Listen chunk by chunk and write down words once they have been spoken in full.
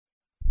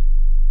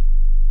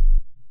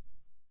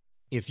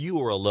If you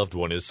or a loved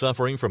one is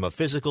suffering from a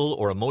physical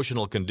or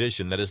emotional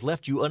condition that has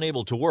left you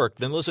unable to work,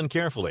 then listen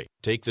carefully.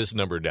 Take this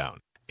number down,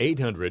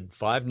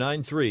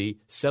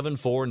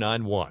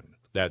 800-593-7491.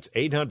 That's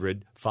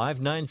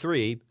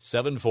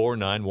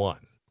 800-593-7491.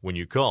 When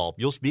you call,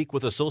 you'll speak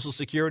with a Social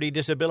Security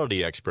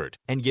disability expert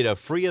and get a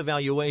free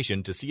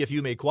evaluation to see if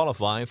you may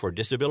qualify for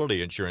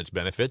disability insurance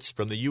benefits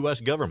from the U.S.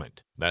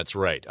 government. That's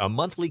right, a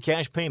monthly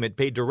cash payment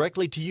paid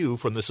directly to you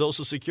from the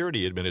Social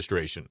Security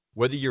Administration.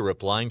 Whether you're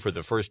applying for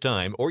the first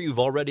time or you've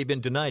already been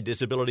denied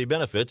disability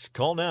benefits,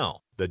 call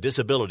now. The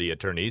disability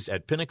attorneys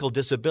at Pinnacle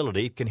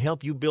Disability can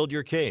help you build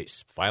your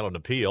case, file an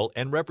appeal,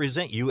 and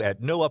represent you at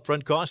no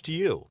upfront cost to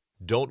you.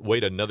 Don't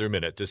wait another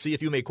minute to see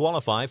if you may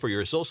qualify for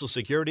your Social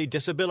Security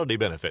disability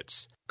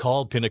benefits.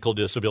 Call Pinnacle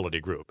Disability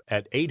Group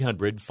at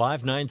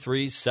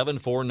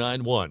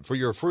 800-593-7491 for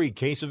your free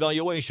case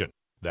evaluation.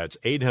 That's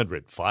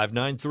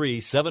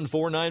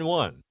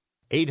 800-593-7491.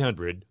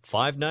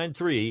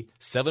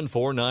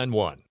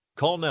 800-593-7491.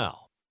 Call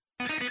now.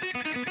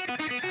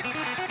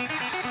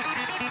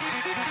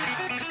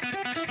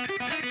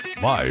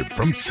 Live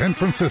from San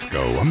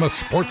Francisco on the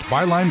Sports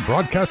Byline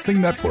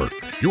Broadcasting Network,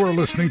 you are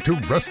listening to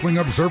Wrestling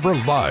Observer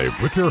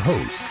Live with your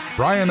hosts,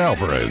 Bryan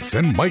Alvarez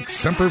and Mike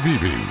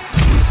Sempervive.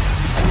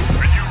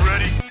 Are you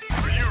ready?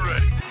 Are you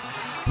ready?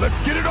 Let's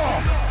get it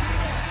on!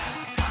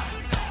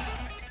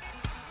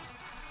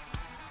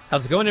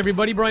 How's it going,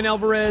 everybody? Bryan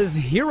Alvarez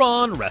here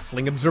on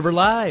Wrestling Observer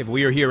Live.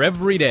 We are here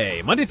every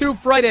day, Monday through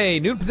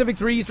Friday, noon Pacific,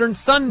 3 Eastern,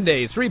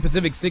 Sundays, 3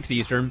 Pacific, 6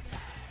 Eastern.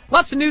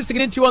 Lots of news to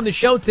get into on the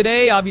show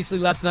today. Obviously,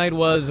 last night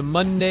was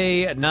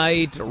Monday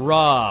Night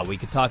Raw. We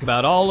could talk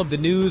about all of the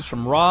news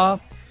from Raw.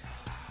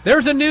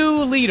 There's a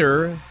new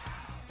leader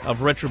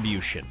of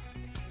Retribution,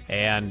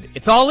 and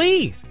it's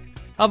Ali,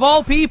 of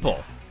all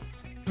people.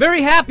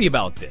 Very happy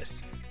about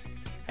this.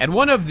 And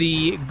one of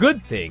the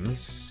good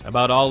things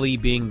about Ali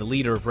being the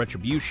leader of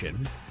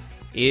Retribution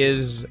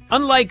is,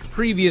 unlike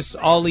previous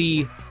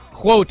Ali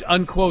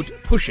quote-unquote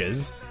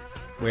pushes,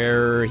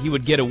 where he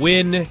would get a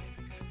win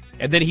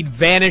and then he'd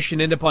vanish and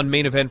end up on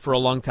main event for a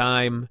long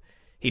time.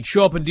 He'd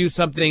show up and do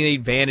something, and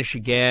he'd vanish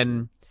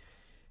again.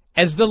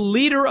 As the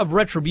leader of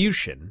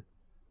Retribution,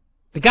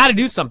 they got to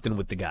do something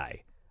with the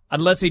guy,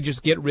 unless they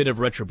just get rid of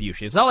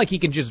Retribution. It's not like he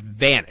can just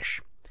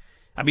vanish.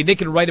 I mean, they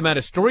can write him out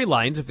of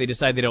storylines if they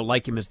decide they don't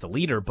like him as the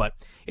leader, but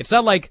it's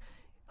not like,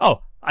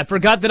 oh, I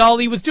forgot that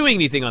Ali was doing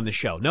anything on the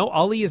show. No,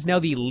 Ali is now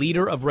the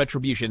leader of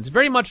Retribution. It's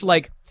very much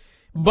like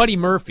Buddy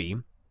Murphy,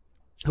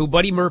 who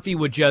Buddy Murphy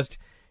would just...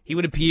 He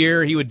would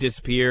appear, he would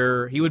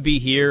disappear, he would be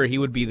here, he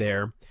would be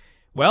there.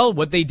 Well,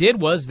 what they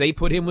did was they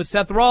put him with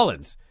Seth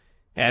Rollins.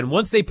 And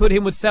once they put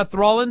him with Seth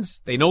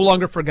Rollins, they no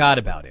longer forgot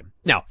about him.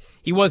 Now,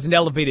 he wasn't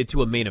elevated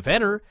to a main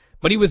eventer,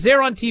 but he was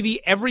there on TV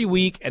every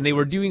week, and they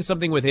were doing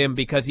something with him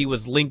because he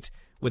was linked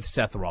with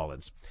Seth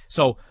Rollins.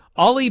 So,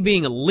 Ali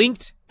being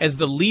linked as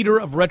the leader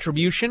of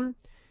Retribution,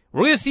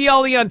 we're going to see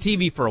Ali on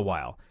TV for a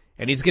while,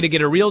 and he's going to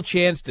get a real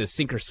chance to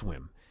sink or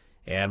swim.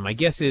 And my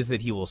guess is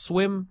that he will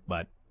swim,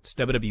 but it's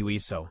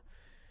WWE, so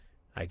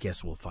I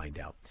guess we'll find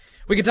out.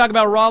 We can talk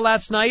about Raw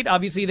last night.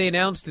 Obviously, they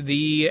announced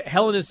the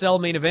Hell in a Cell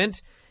main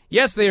event.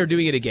 Yes, they are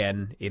doing it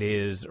again. It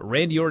is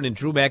Randy Orton and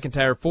Drew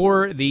McIntyre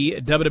for the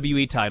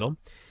WWE title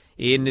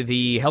in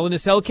the Hell in a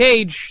Cell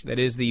cage. That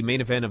is the main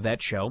event of that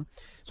show.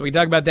 So we can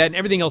talk about that and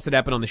everything else that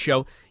happened on the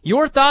show.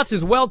 Your thoughts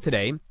as well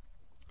today.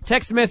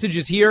 Text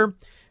messages here,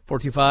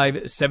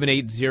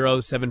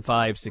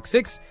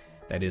 425-780-7566.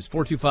 That is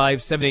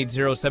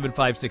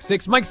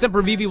 425-780-7566. Mike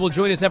Sempervive will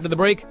join us after the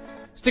break.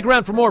 Stick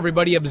around for more,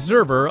 everybody.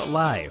 Observer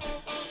Live.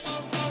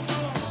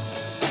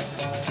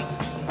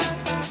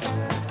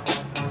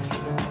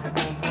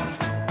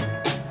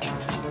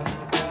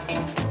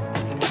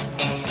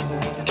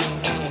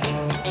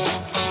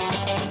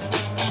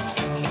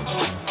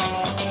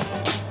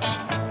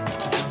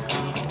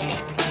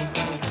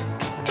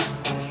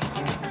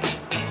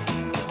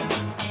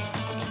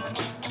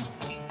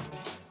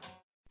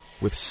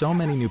 With so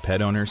many new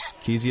pet owners,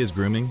 Kezia's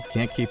Grooming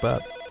can't keep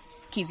up.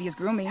 Kezia's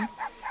Grooming?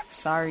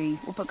 Sorry,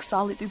 we'll book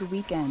solid through the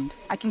weekend.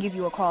 I can give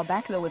you a call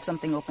back, though, if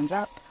something opens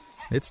up.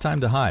 It's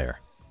time to hire.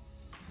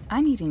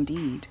 I need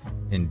Indeed.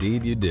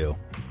 Indeed you do.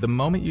 The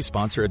moment you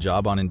sponsor a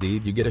job on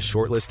Indeed, you get a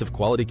short list of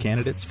quality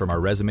candidates from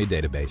our resume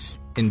database.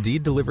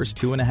 Indeed delivers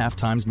 2.5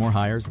 times more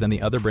hires than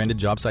the other branded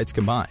job sites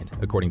combined,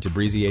 according to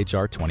Breezy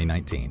HR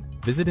 2019.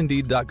 Visit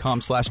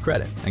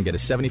Indeed.com/credit and get a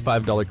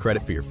 $75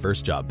 credit for your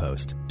first job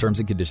post. Terms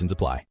and conditions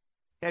apply.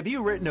 Have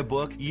you written a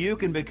book? You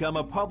can become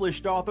a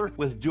published author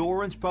with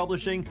Dorrance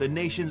Publishing, the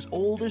nation's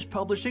oldest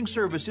publishing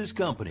services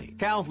company.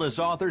 Countless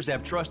authors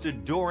have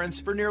trusted Dorrance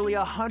for nearly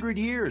 100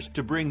 years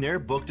to bring their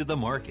book to the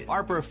market.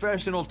 Our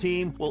professional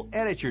team will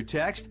edit your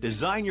text,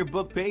 design your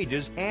book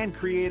pages, and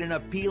create an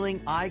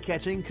appealing,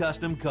 eye-catching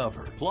custom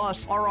cover.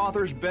 Plus, our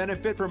authors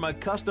benefit from a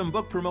custom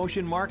book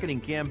promotion marketing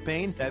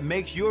campaign that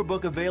makes your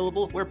book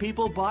available where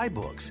people buy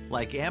books,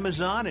 like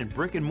Amazon and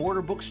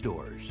brick-and-mortar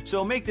bookstores.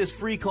 So make this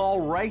free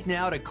call right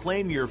now to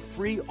claim your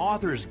free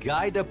author's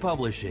guide to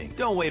publishing.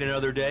 Don't wait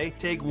another day.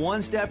 Take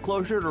one step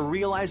closer to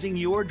realizing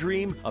your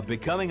dream of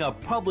becoming a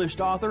published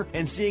author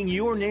and seeing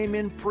your name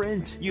in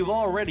print. You've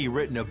already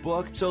written a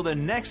book, so the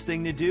next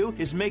thing to do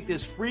is make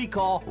this free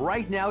call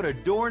right now to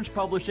Dorrance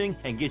Publishing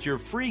and get your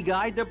free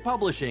guide to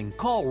publishing.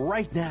 Call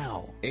right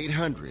now.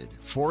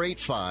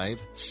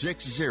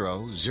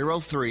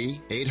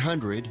 800-485-6003.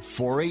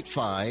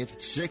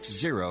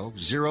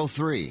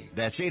 800-485-6003.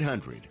 That's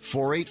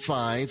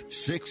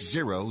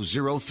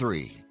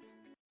 800-485-6003.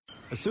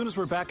 As soon as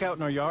we're back out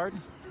in our yard,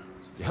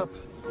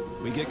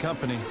 we get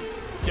company.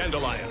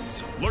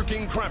 Dandelions,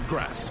 lurking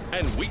crabgrass,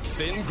 and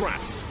wheat-thin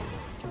grass.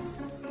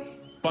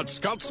 But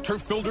Scott's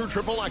Turf Builder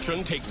Triple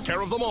Action takes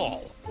care of them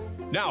all.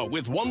 Now,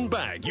 with one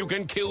bag, you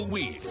can kill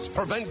weeds,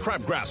 prevent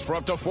crabgrass for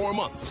up to 4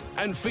 months,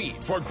 and feed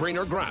for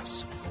greener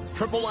grass.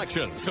 Triple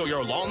Action, so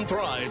your lawn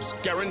thrives,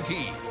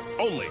 guaranteed.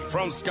 Only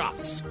from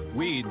Scott's.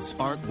 Weeds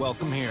aren't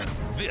welcome here.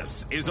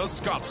 This is a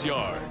Scott's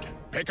Yard.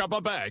 Pick up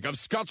a bag of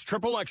Scott's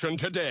Triple Action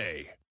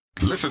today.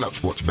 Listen up,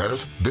 sports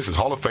bettors. This is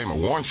Hall of Famer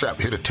Warren Sapp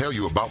here to tell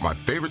you about my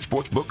favorite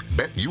sports book,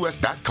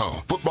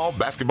 BetUS.com. Football,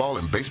 basketball,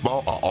 and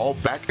baseball are all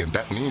back, and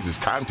that means it's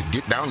time to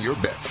get down your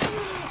bets.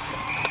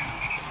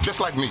 Just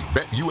like me,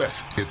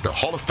 BetUS is the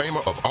Hall of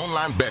Famer of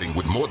online betting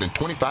with more than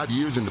 25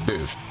 years in the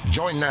biz.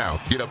 Join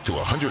now. Get up to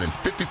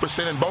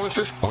 150% in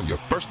bonuses on your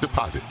first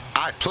deposit.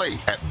 I play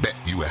at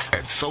BetUS,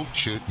 and so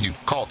should you.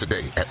 Call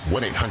today at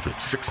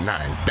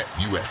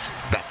 1-800-69-BET-US.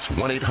 That's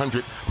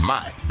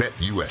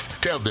 1-800-MY-BET-US.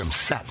 Tell them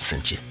Sapp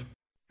sent you.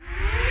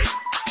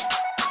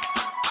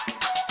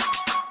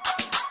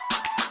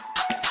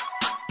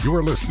 You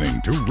are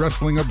listening to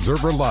Wrestling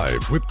Observer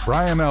Live with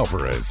Bryan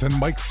Alvarez and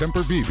Mike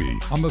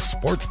Sempervive on the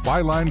Sports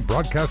Byline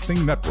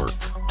Broadcasting Network.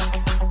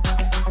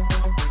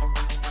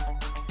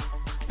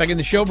 Back in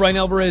the show, Bryan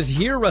Alvarez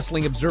here,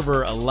 Wrestling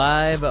Observer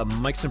Live.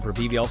 Mike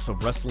Sempervive, also of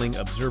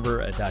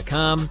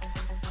WrestlingObserver.com.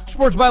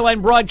 Sports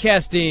Byline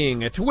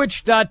Broadcasting,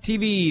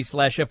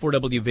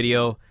 twitch.tv/F4W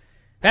video,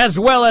 as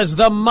well as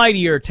the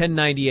mightier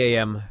 1090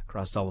 AM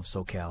across all of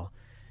SoCal.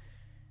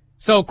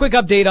 So, quick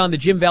update on the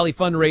Jim Valley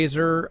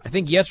fundraiser. I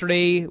think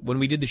yesterday, when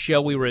we did the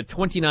show, we were at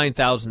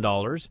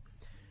 $29,000.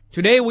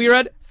 Today, we are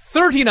at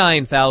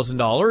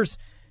 $39,000.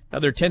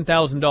 Another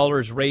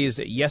 $10,000 raised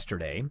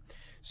yesterday.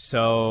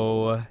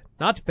 So,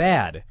 not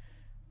bad.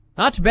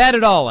 Not bad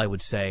at all, I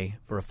would say,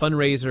 for a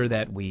fundraiser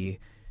that we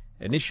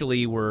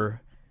initially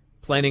were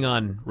planning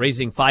on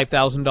raising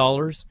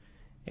 $5,000.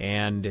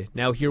 And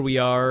now here we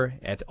are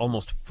at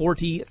almost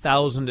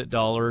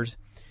 $40,000.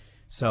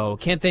 So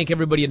can't thank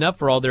everybody enough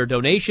for all their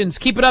donations.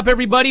 Keep it up,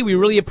 everybody. We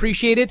really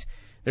appreciate it.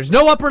 There's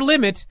no upper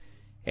limit.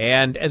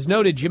 And as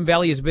noted, Jim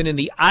Valley has been in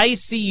the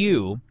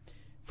ICU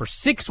for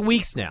 6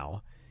 weeks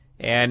now.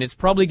 And it's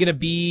probably going to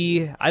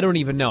be, I don't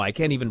even know. I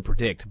can't even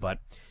predict. But,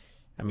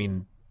 I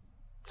mean,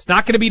 it's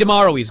not going to be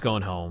tomorrow he's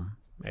going home.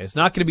 It's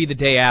not going to be the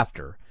day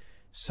after.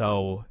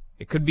 So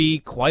it could be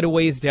quite a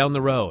ways down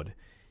the road.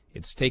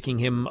 It's taking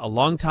him a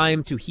long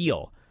time to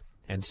heal.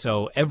 And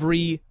so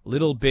every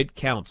little bit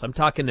counts. I'm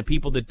talking to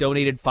people that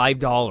donated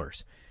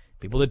 $5,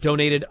 people that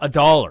donated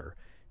 $1.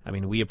 I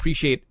mean, we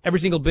appreciate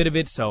every single bit of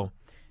it. So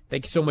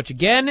thank you so much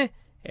again.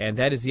 And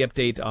that is the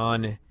update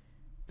on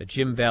the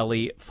Jim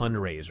Valley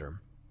fundraiser.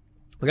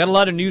 We got a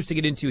lot of news to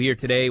get into here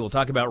today. We'll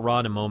talk about Raw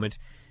in a moment.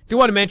 Do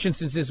want to mention,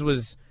 since this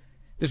was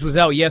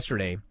out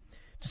yesterday,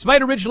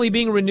 despite originally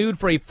being renewed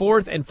for a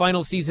 4th and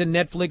final season,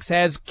 Netflix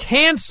has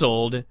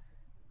canceled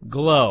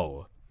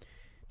Glow.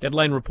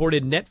 Deadline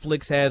reported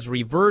Netflix has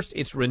reversed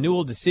its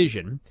renewal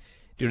decision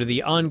due to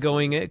the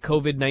ongoing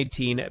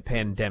COVID-19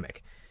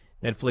 pandemic.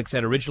 Netflix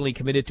had originally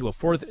committed to a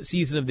 4th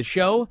season of the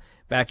show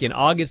back in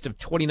August of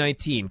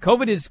 2019.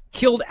 COVID has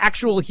killed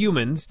actual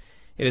humans.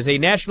 It is a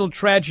national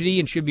tragedy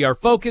and should be our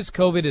focus.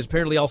 COVID has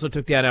apparently also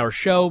took down our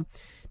show.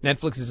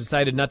 Netflix has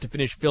decided not to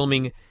finish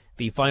filming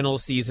the final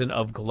season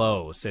of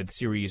Glow, said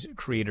series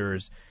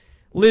creators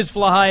Liz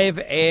Flahive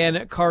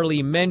and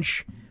Carly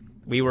Mensch.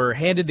 We were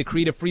handed the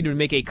creative freedom to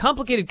make a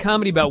complicated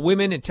comedy about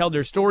women and tell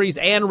their stories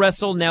and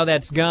wrestle. Now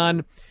that's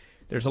gone.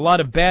 There's a lot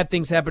of bad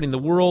things happening in the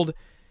world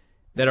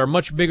that are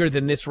much bigger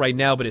than this right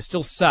now, but it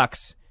still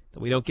sucks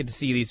that we don't get to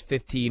see these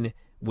 15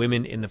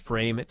 women in the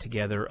frame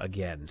together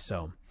again.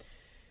 So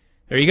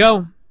there you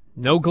go.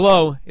 No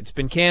Glow. It's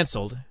been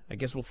canceled. I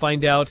guess we'll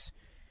find out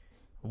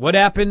what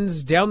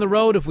happens down the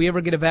road if we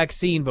ever get a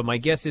vaccine, but my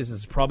guess is this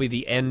is probably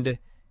the end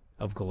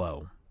of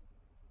Glow.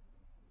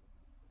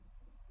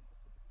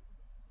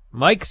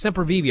 Mike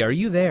Sempervive, are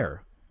you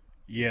there?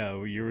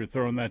 Yeah, you were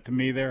throwing that to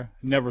me there.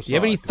 Never saw. Do you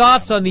have any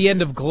thoughts on the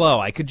end of Glow?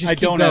 I could just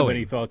keep going. I don't have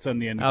any thoughts on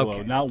the end of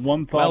Glow. Not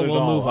one thought at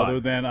all, other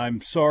than I'm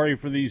sorry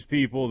for these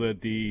people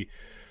that the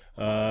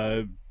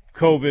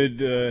COVID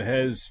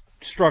has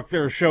struck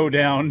their show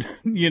down,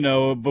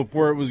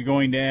 before it was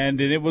going to end.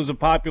 And it was a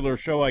popular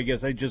show, I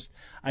guess.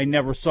 I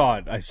never saw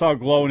it. I saw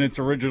Glow in its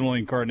original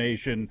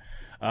incarnation,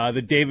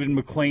 the David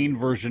McLean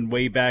version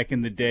way back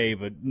in the day,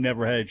 but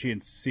never had a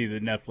chance to see the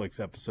Netflix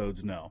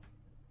episodes, no.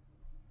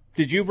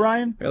 Did you,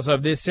 Brian? We also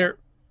have this here.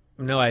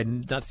 No, I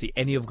did not see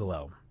any of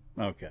Glow.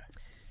 Okay.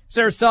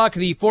 Sarah Stock,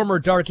 the former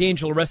Dark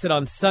Angel, arrested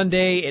on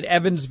Sunday in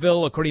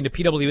Evansville, according to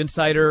PW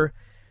Insider.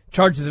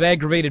 Charges of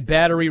aggravated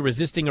battery,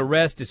 resisting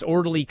arrest,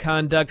 disorderly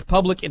conduct,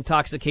 public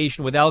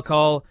intoxication with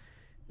alcohol.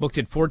 Booked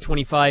at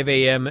 4:25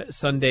 a.m.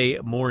 Sunday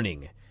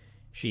morning.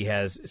 She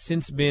has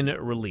since been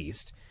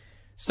released.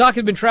 Stock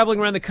had been traveling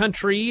around the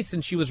country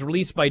since she was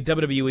released by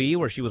WWE,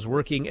 where she was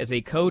working as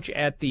a coach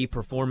at the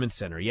Performance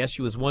Center. Yes,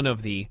 she was one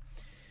of the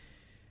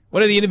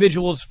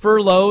individuals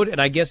furloughed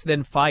and I guess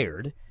then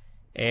fired.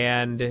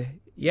 And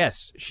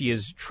yes, she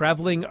is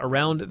traveling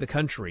around the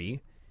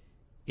country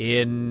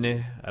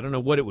in, I don't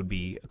know what it would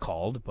be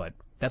called, but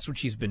that's what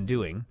she's been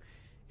doing.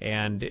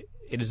 And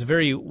it is a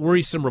very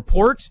worrisome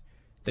report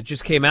that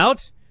just came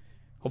out.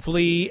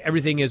 Hopefully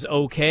everything is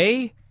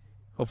okay.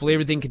 Hopefully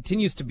everything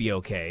continues to be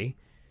okay.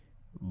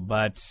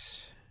 But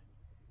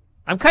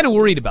I'm kind of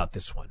worried about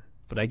this one.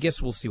 But I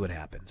guess we'll see what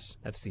happens.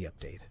 That's the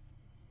update.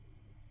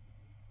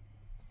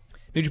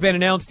 New Japan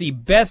announced the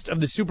Best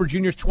of the Super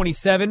Juniors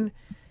 27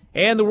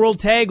 and the World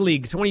Tag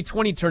League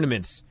 2020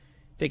 tournaments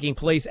taking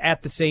place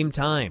at the same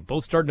time.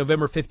 Both start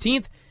November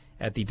 15th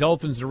at the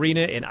Dolphins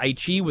Arena in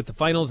Aichi, with the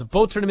finals of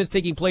both tournaments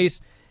taking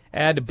place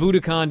at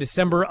Budokan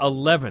December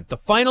 11th. The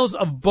finals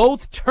of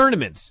both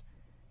tournaments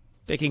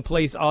taking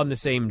place on the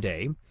same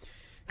day.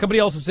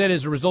 Company also said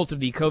as a result of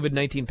the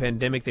COVID-19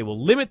 pandemic, they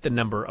will limit the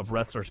number of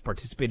wrestlers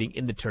participating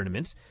in the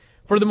tournaments.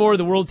 Furthermore,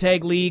 the World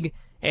Tag League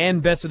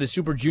and Best of the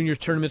Super Juniors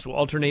tournaments will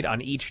alternate on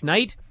each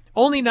night.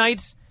 Only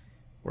nights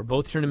where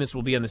both tournaments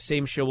will be on the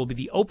same show will be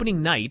the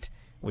opening night,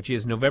 which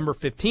is November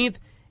 15th,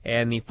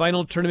 and the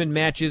final tournament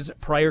matches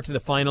prior to the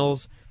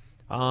finals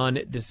on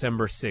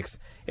December 6th.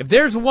 If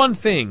there's one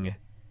thing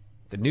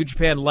that New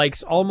Japan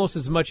likes almost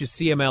as much as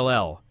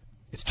CMLL,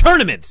 it's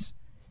tournaments.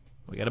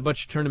 We got a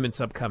bunch of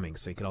tournaments upcoming,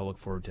 so you can all look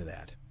forward to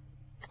that.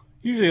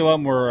 Usually a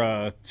lot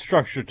more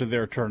structure to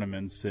their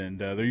tournaments, and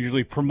they're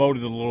usually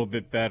promoted a little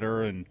bit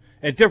better and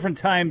at different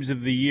times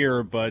of the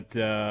year, but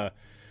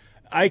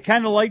I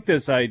kind of like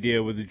this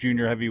idea with the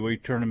junior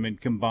heavyweight tournament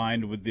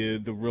combined with the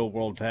Real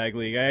World Tag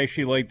League. I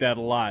actually like that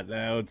a lot.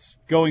 It's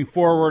going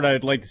forward,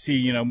 I'd like to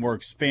see, more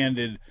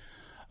expanded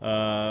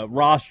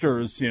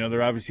rosters.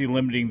 They're obviously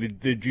limiting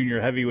the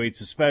junior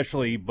heavyweights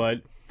especially, but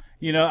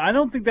I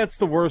don't think that's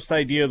the worst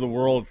idea of the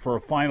world for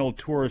a final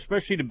tour,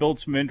 especially to build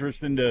some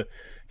interest into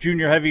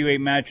junior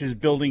heavyweight matches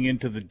building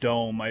into the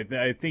Dome.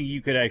 I think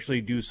you could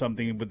actually do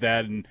something with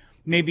that, and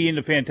maybe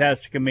into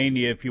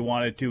Fantasticamania if you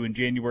wanted to in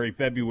January,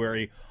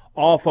 February,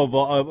 off of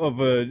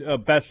a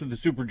Best of the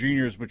Super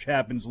Juniors, which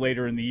happens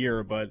later in the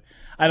year. But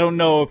I don't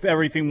know if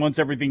once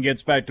everything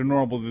gets back to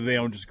normal, that they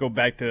don't just go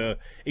back to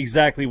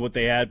exactly what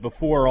they had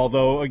before.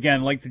 Although,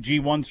 again, like the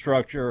G1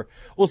 structure,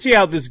 we'll see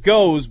how this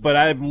goes, but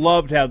I've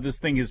loved how this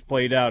thing has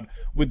played out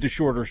with the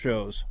shorter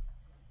shows.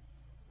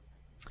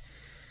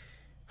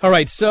 All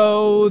right,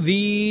 so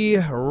the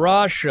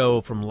Raw show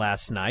from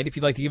last night, if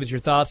you'd like to give us your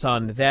thoughts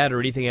on that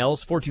or anything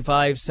else,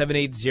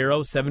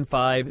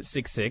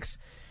 425-780-7566.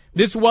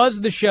 This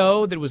was the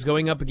show that was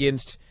going up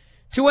against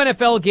two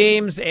NFL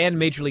games and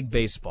Major League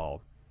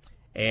Baseball.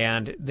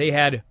 And they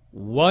had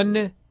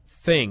one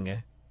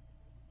thing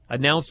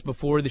announced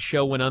before the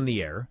show went on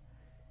the air.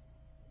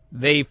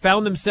 They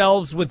found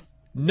themselves with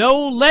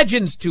no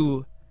legends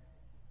to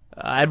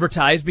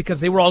advertise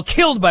because they were all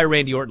killed by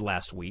Randy Orton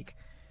last week.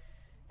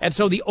 And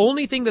so the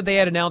only thing that they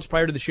had announced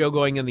prior to the show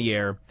going on the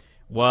air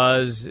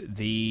was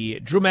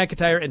the Drew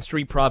McIntyre and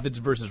Street Profits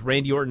versus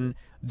Randy Orton,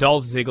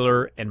 Dolph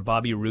Ziggler, and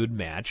Bobby Roode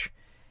match.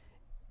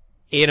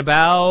 In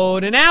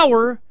about an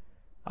hour,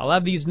 I'll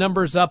have these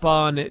numbers up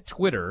on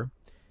Twitter.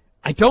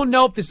 I don't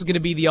know if this is going to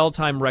be the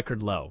all-time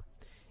record low.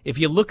 If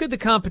you look at the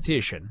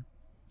competition,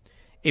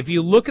 if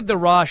you look at the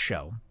Raw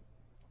show,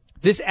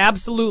 this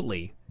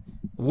absolutely,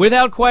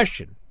 without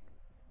question,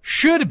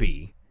 should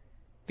be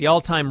the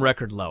all-time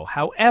record low.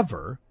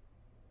 However,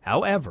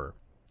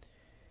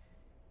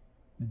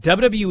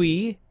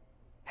 WWE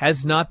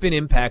has not been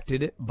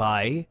impacted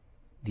by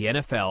the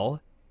NFL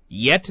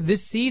yet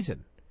this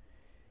season.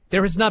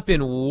 There has not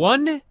been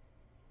one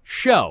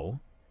show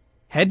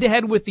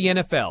head-to-head with the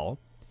NFL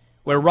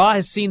where Raw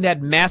has seen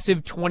that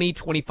massive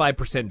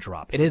 20-25%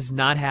 drop. It has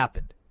not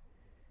happened.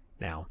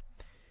 Now,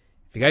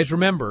 if you guys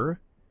remember,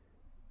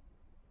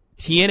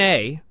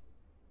 TNA,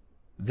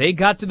 they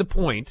got to the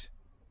point,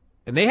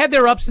 and they had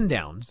their ups and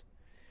downs,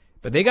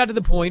 but they got to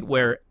the point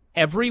where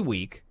every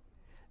week,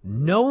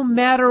 no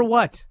matter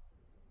what,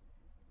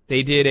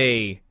 they did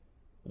a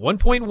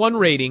 1.1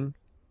 rating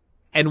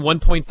and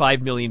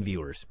 1.5 million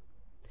viewers.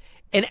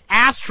 An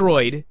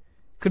asteroid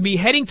could be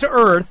heading to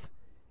Earth,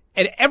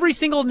 and every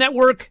single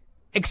network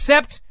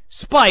except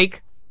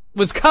Spike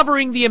was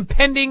covering the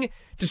impending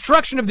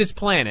destruction of this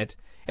planet,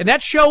 and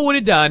that show would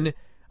have done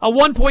a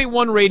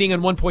 1.1 rating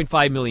and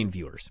 1.5 million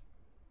viewers.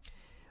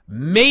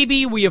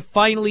 Maybe we have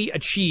finally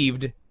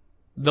achieved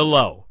the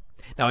low.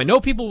 Now, I know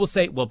people will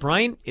say, well,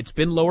 Bryan, it's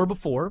been lower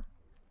before.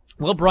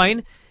 Well,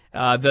 Bryan,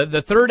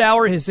 the third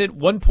hour has hit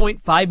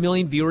 1.5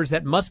 million viewers.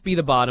 That must be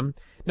the bottom.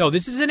 No,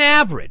 this is an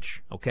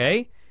average,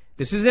 okay?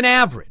 This is an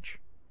average.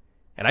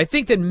 And I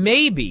think that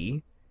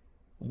maybe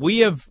we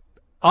have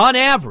on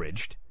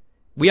average,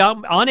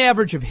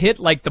 have hit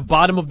like the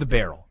bottom of the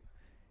barrel.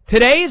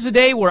 Today is the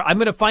day where I'm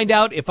going to find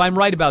out if I'm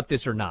right about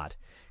this or not.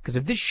 Because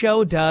if this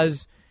show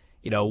does,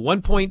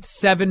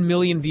 1.7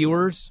 million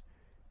viewers,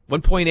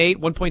 1.8,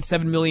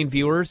 1.7 million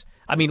viewers,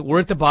 we're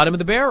at the bottom of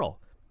the barrel.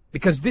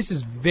 Because this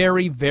is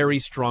very, very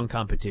strong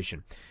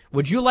competition.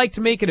 Would you like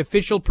to make an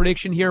official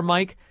prediction here,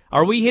 Mike?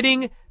 Are we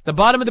hitting the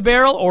bottom of the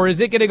barrel, or is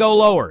it going to go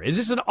lower? Is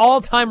this an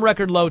all-time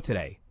record low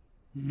today?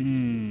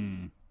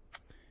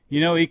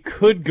 It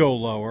could go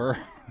lower.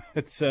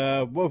 It's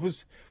what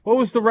was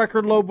the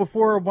record low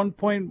before?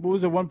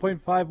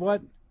 1.5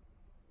 what?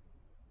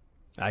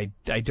 I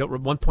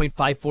don't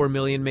 1.54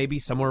 million, maybe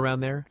somewhere around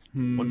there.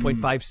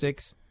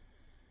 1.56.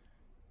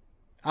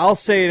 I'll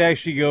say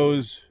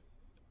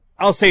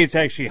it's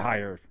actually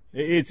higher.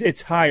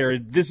 It's higher.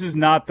 This is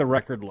not the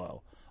record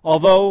low.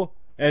 Although,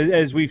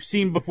 as we've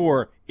seen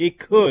before, it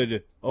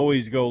could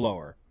always go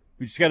lower.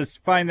 We just got to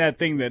find that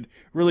thing that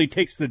really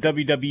takes the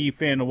WWE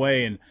fan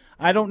away. And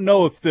I don't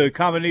know if the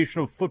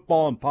combination of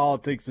football and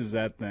politics is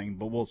that thing,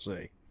 but we'll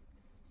see.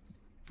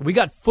 We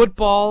got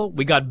football.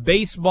 We got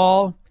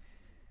baseball.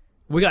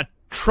 We got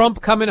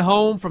Trump coming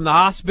home from the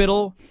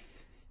hospital.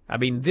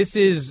 This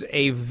is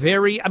a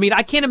very...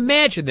 I can't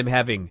imagine them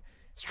having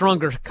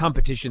stronger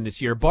competition this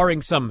year,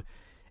 barring some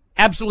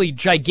absolutely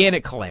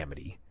gigantic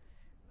calamity.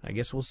 I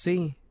guess we'll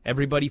see.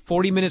 Everybody,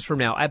 40 minutes from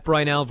now, at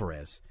Bryan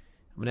Alvarez,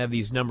 I'm going to have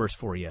these numbers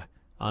for you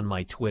on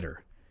my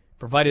Twitter,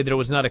 provided there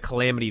was not a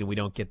calamity and we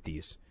don't get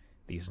these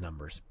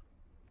numbers.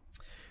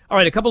 All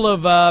right, a couple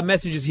of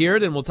messages here,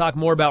 then we'll talk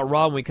more about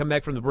Raw when we come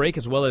back from the break,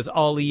 as well as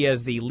Ali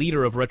as the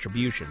leader of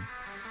Retribution.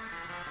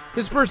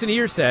 This person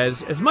here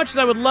says, as much as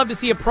I would love to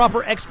see a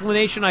proper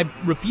explanation, I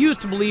refuse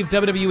to believe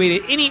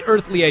WWE had any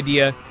earthly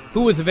idea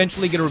who was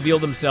eventually going to reveal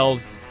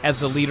themselves as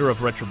the leader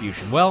of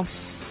Retribution. Well,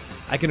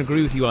 I can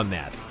agree with you on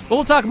that. But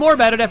we'll talk more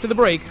about it after the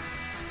break.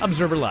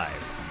 Observer Live.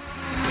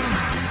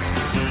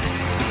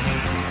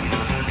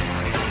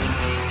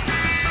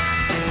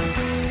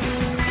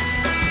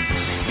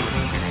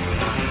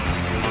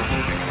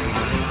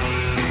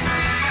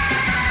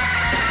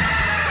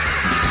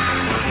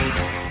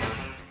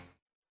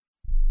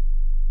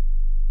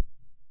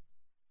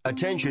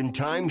 Attention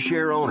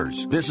timeshare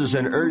owners. This is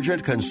an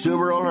urgent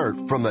consumer alert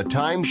from the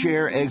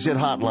Timeshare Exit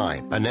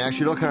Hotline, a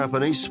national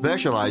company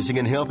specializing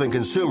in helping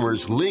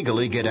consumers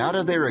legally get out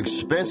of their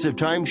expensive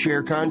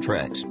timeshare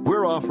contracts.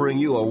 We're offering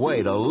you a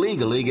way to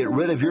legally get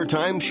rid of your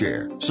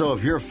timeshare. So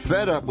if you're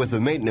fed up with the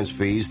maintenance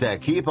fees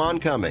that keep on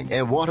coming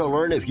and want to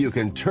learn if you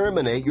can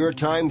terminate your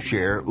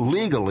timeshare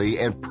legally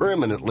and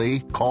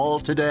permanently, call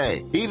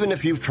today. Even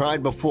if you've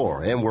tried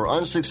before and were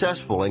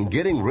unsuccessful in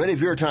getting rid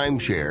of your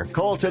timeshare,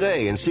 call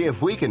today and see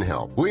if we can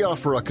help. We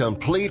offer a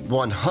complete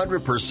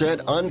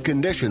 100%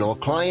 unconditional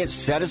client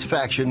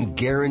satisfaction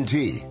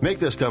guarantee. Make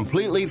this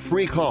completely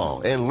free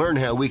call and learn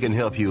how we can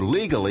help you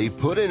legally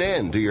put an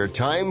end to your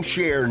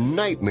timeshare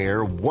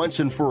nightmare once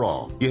and for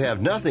all. You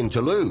have nothing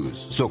to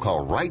lose, so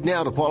call right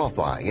now to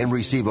qualify and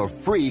receive a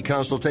free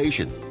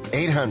consultation.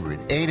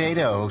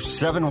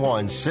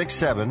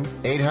 800-880-7167.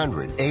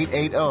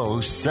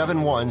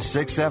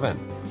 800-880-7167.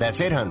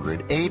 That's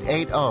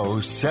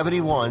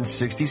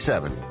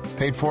 800-880-7167.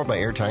 Paid for by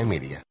Airtime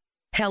Media.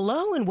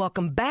 Hello and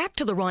welcome back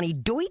to the Ronnie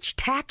Deutsch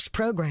Tax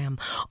Program.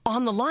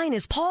 On the line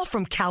is Paul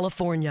from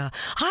California.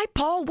 Hi,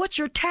 Paul. What's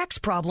your tax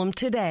problem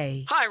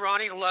today? Hi,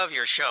 Ronnie. Love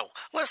your show.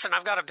 Listen,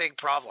 I've got a big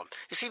problem.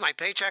 You see, my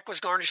paycheck was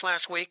garnished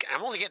last week, and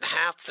I'm only getting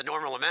half the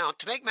normal amount.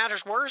 To make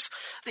matters worse,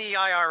 the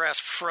IRS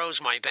froze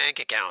my bank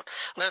account.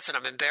 Listen,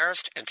 I'm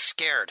embarrassed and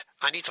scared.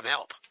 I need some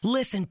help.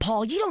 Listen,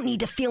 Paul, you don't need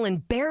to feel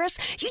embarrassed.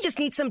 You just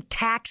need some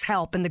tax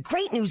help. And the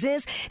great news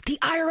is the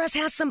IRS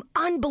has some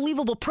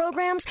unbelievable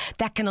programs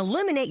that can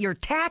eliminate your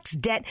tax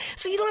debt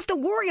so you don't have to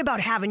worry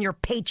about having your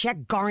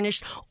paycheck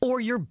garnished or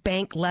your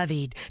bank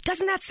levied.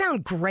 Doesn't that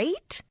sound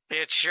great?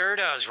 It sure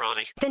does,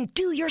 Ronnie. Then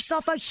do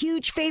yourself a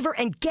huge favor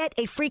and get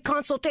a free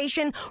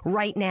consultation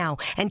right now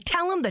and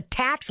tell them the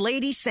tax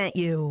lady sent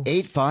you.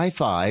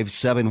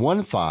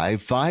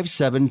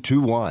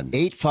 855-715-5721.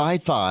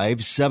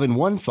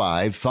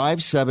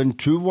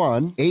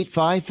 855-715-5721.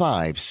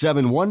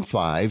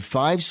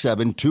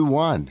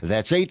 855-715-5721.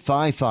 That's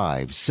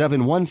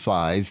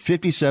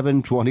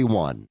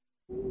 855-715-5721.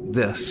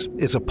 This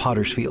is a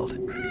potter's field.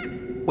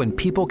 When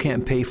people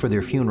can't pay for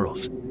their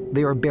funerals,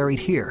 they are buried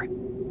here.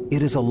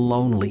 It is a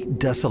lonely,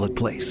 desolate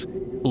place,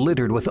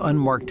 littered with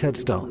unmarked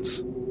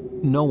headstones.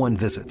 No one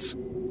visits.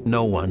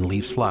 No one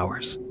leaves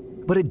flowers.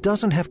 But it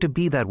doesn't have to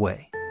be that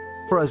way.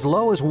 For as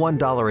low as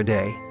 $1 a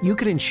day, you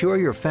can ensure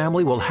your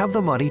family will have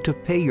the money to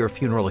pay your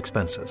funeral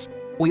expenses.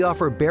 We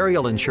offer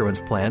burial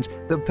insurance plans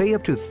that pay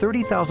up to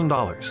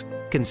 $30,000.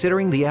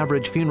 Considering the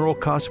average funeral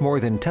costs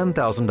more than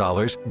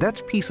 $10,000,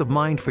 that's peace of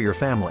mind for your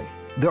family.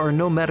 There are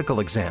no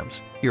medical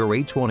exams, your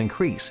rates won't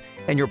increase,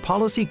 and your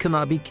policy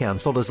cannot be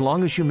canceled as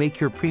long as you make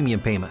your premium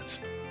payments.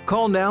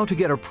 Call now to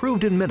get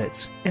approved in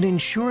minutes and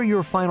ensure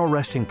your final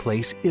resting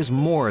place is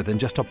more than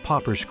just a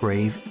pauper's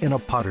grave in a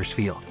potter's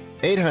field.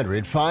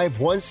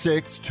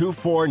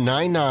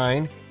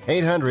 800-516-2499.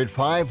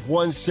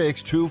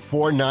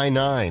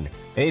 800-516-2499.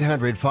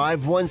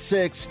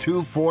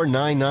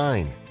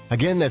 800-516-2499.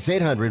 Again, that's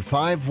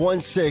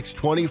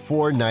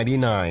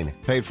 800-516-2499.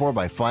 Paid for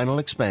by Final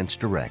Expense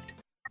Direct.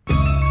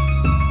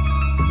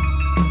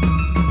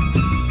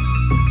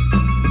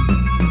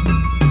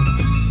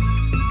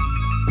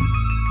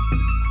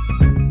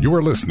 You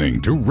are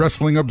listening to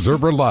Wrestling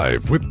Observer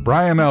Live with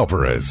Bryan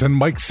Alvarez and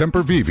Mike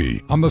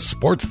Sempervive on the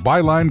Sports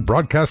Byline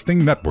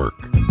Broadcasting Network.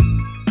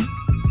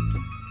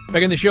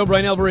 Back in the show,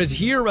 Bryan Alvarez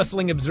here,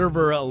 Wrestling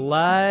Observer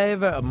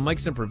Live. Mike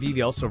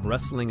Sempervive, also of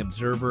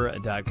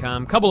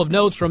WrestlingObserver.com. Couple of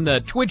notes from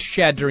the Twitch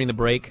chat during the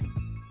break.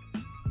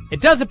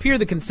 It does appear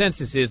the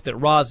consensus is that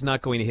Raw's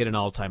not going to hit an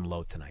all-time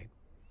low tonight,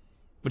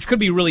 which could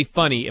be really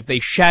funny if they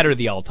shatter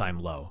the all-time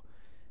low,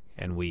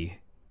 and we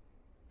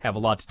have a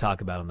lot to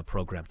talk about on the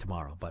program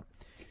tomorrow. But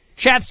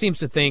chat seems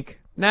to think,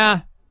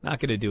 nah, not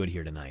going to do it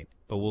here tonight,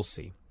 but we'll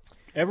see.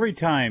 Every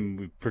time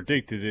we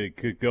predicted it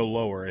could go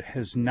lower, it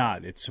has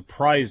not. It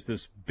surprised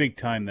us big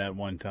time that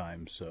one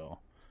time, so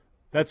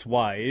that's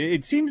why.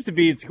 It seems to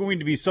be it's going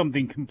to be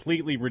something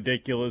completely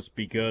ridiculous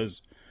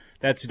because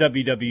that's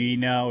WWE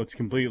now. It's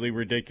completely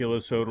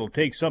ridiculous, so it'll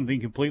take something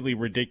completely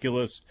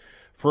ridiculous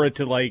for it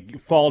to,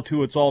 like, fall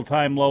to its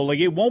all-time low. Like,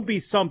 it won't be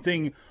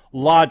something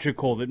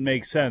logical that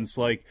makes sense,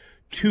 like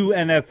 2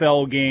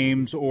 NFL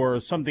games or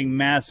something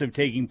massive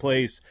taking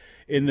place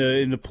in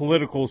the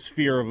political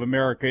sphere of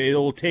America.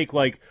 It'll take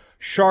like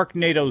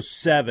Sharknado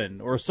 7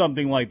 or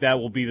something like that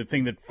will be the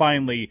thing that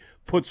finally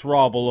puts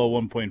Raw below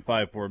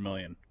 1.54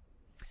 million.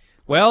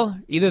 Well,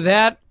 either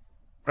that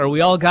or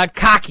we all got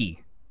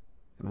cocky.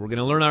 And we're going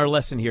to learn our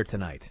lesson here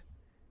tonight.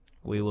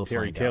 We will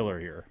Terry find Taylor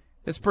out. here.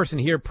 This person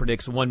here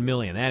predicts 1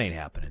 million. That ain't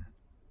happening.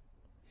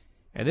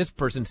 And this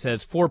person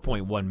says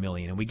 4.1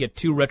 million, and we get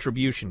 2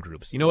 retribution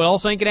groups. You know what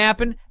also ain't going to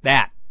happen?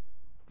 That.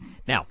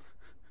 Now,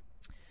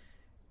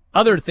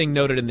 other thing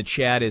noted in the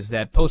chat is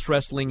that Post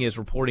Wrestling is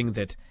reporting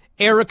that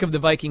Eric of the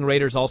Viking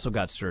Raiders also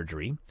got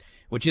surgery,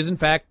 which is in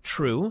fact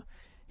true.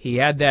 He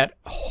had that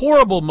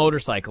horrible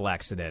motorcycle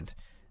accident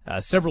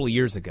several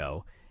years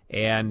ago,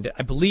 and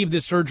I believe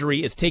this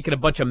surgery has taken a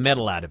bunch of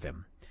metal out of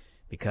him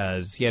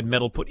because he had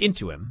metal put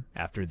into him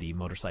after the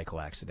motorcycle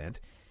accident.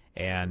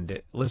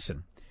 And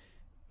listen,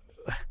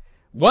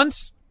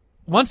 Once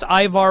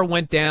Ivar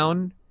went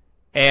down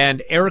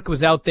and Eric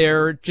was out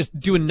there just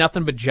doing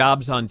nothing but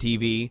jobs on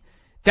TV,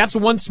 that's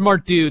one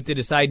smart dude to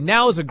decide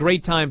now is a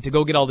great time to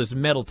go get all this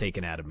metal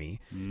taken out of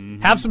me,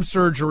 have some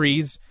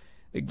surgeries,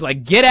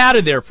 like get out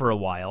of there for a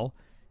while,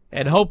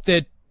 and hope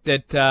that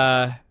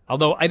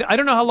although I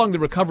don't know how long the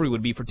recovery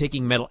would be for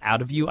taking metal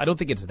out of you. I don't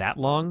think it's that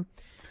long.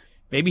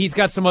 Maybe he's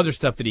got some other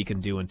stuff that he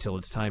can do until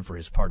it's time for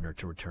his partner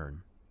to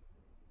return.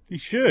 You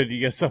should. You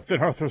get something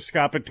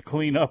arthroscopic to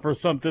clean up or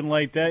something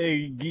like that.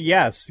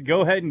 Yes,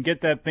 go ahead and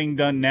get that thing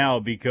done now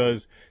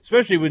because,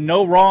 especially with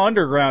no Raw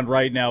Underground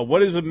right now,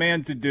 what is a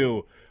man to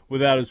do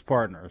without his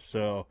partner?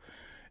 So,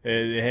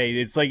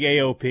 hey, it's like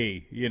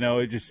AOP. You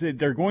know,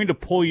 they're going to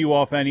pull you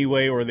off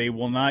anyway or they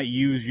will not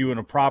use you in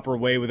a proper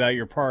way without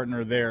your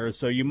partner there.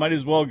 So you might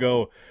as well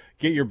go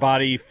get your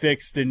body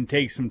fixed and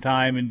take some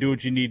time and do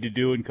what you need to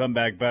do and come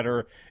back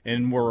better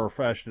and more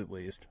refreshed at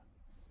least.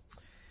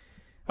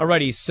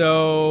 Alrighty,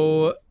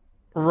 so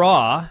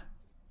Raw,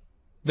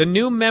 the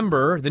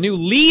new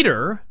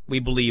leader, we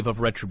believe,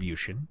 of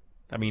Retribution.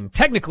 I mean,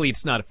 technically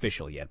it's not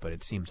official yet, but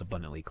it seems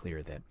abundantly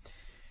clear that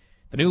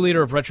the new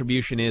leader of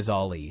Retribution is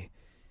Ali.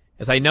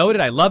 As I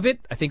noted, I love it.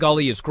 I think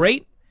Ali is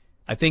great.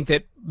 I think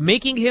that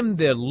making him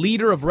the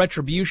leader of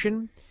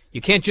Retribution, you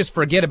can't just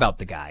forget about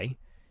the guy.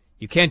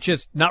 You can't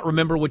just not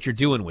remember what you're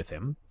doing with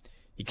him.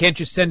 You can't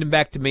just send him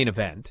back to main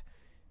event.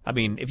 I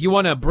mean, if you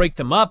want to break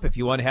them up, if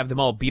you want to have them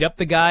all beat up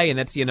the guy and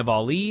that's the end of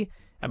Ali,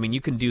 I mean,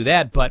 you can do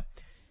that. But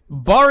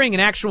barring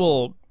an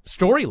actual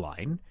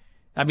storyline,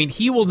 I mean,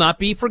 he will not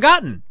be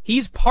forgotten.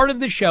 He's part of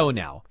the show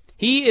now.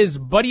 He is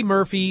Buddy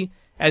Murphy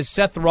as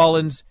Seth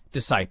Rollins'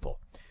 disciple.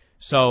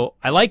 So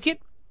I like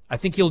it. I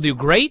think he'll do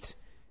great.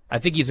 I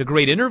think he's a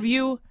great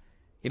interview.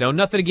 You know,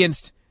 nothing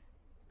against,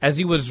 as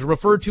he was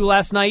referred to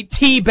last night,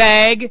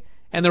 Teabag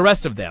and the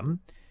rest of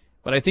them.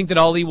 But I think that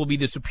Ali will be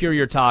the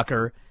superior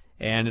talker.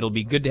 And it'll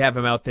be good to have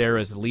him out there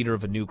as the leader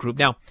of a new group.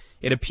 Now,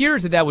 it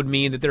appears that would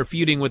mean that they're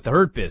feuding with the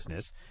Hurt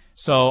Business.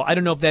 So I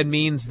don't know if that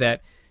means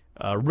that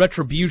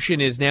Retribution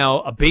is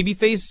now a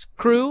babyface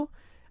crew.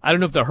 I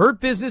don't know if the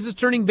Hurt Business is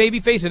turning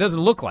babyface. It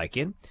doesn't look like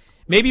it.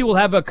 Maybe we'll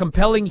have a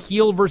compelling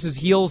heel versus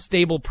heel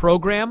stable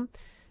program.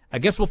 I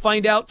guess we'll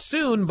find out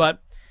soon,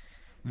 but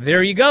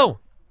there you go.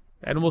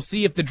 And we'll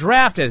see if the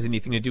draft has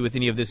anything to do with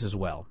any of this as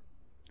well.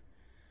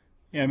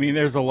 Yeah, I mean,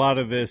 there's a lot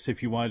of this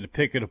if you wanted to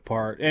pick it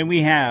apart. And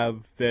we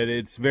have, that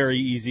it's very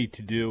easy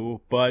to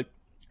do. But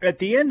at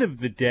the end of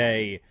the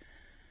day,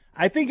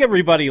 I think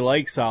everybody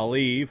likes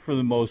Ali for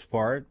the most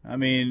part. I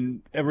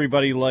mean,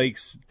 everybody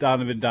likes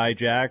Donovan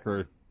Dijak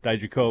or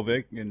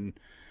Dijakovic. And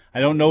I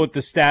don't know what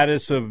the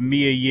status of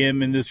Mia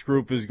Yim in this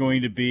group is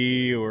going to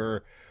be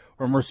or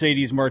or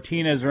Mercedes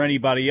Martinez or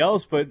anybody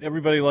else, but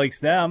everybody likes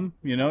them.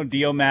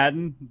 Dio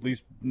Madden, at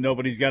least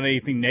nobody's got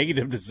anything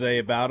negative to say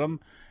about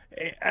him.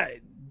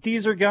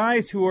 These are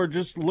guys who are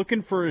just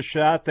looking for a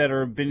shot that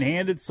are been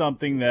handed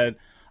something that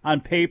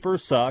on paper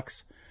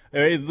sucks,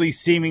 at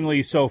least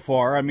seemingly so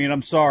far. I mean,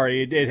 I'm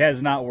sorry, it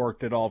has not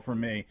worked at all for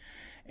me.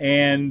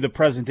 And the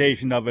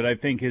presentation of it, I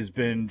think, has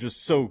been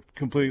just so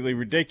completely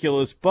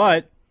ridiculous.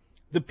 But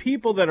the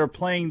people that are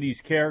playing these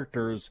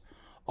characters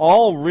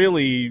all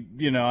really,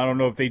 I don't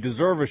know if they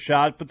deserve a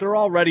shot, but they're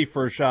all ready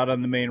for a shot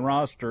on the main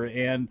roster.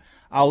 And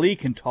Ali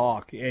can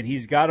talk, and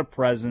he's got a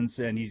presence,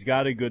 and he's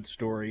got a good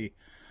story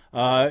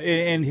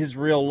in his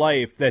real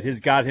life that has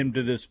got him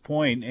to this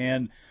point.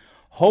 And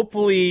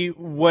hopefully,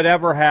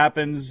 whatever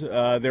happens,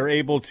 they're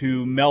able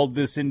to meld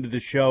this into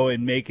the show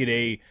and make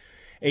it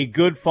a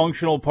good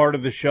functional part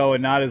of the show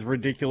and not as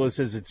ridiculous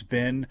as it's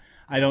been.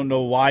 I don't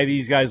know why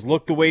these guys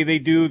look the way they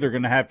do. They're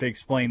going to have to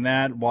explain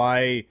that,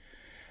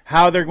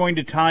 how they're going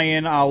to tie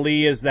in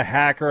Ali as the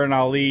hacker and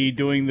Ali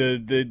doing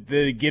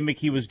the gimmick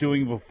he was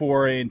doing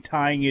before and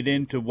tying it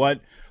into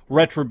what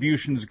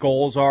Retribution's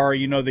goals are.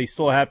 They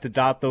still have to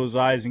dot those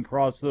I's and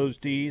cross those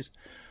T's.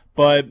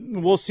 But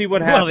we'll see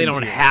what happens. Well, they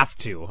don't have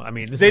to. I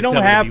mean, they don't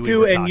have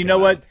to, and you know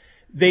what?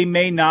 They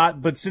may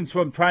not, but since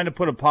I'm trying to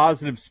put a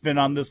positive spin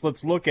on this,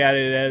 let's look at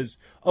it as,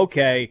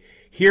 okay,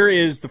 here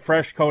is the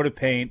fresh coat of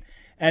paint.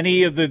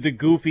 Any of the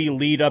goofy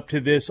lead up to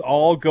this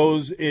all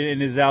goes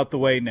and is out the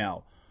way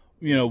now.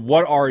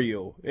 What are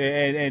you?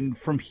 And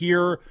from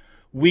here,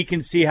 we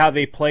can see how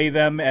they play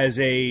them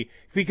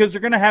because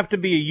they're going to have to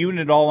be a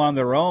unit all on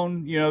their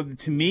own.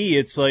 To me,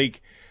 it's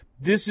like,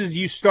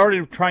 you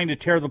started trying to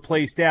tear the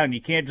place down. You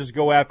can't just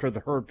go after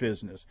the Hurt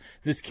Business.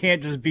 This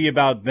can't just be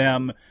about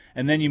them,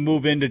 and then you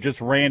move into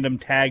just random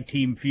tag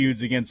team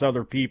feuds against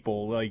other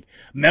people. Like,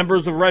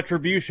 members of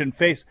Retribution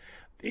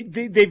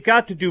they've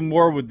got to do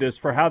more with this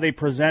for how they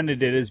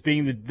presented it as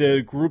being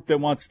the group that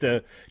wants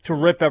to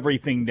rip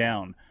everything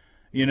down.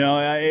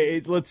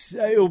 It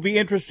will be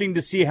interesting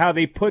to see where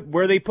they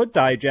put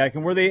Dijak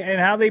and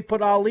how they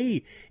put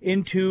Ali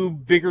into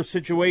bigger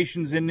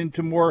situations and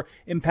into more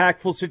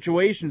impactful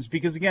situations.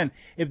 Because again,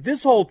 if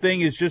this whole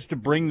thing is just to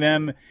bring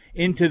them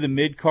into the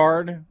mid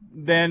card,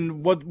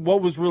 then what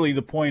was really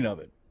the point of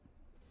it?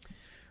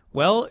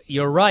 Well,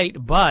 you're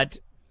right, but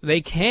they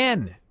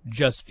can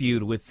just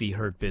feud with the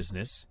Hurt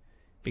Business,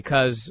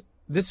 because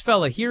this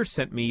fella here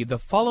sent me the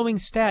following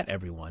stat,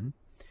 everyone.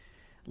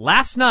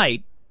 Last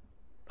night,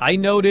 I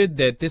noted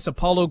that this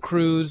Apollo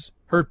Crews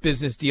Hurt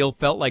Business deal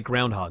felt like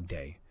Groundhog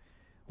Day.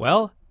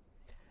 Well,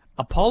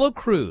 Apollo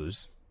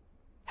Crews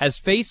has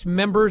faced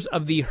members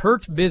of the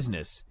Hurt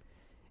Business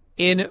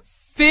in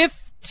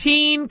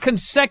 15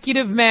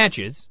 consecutive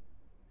matches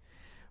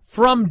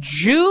from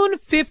June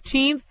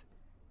 15th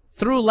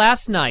through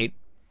last night.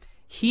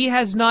 He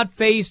has not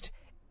faced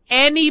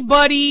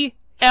anybody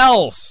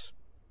else.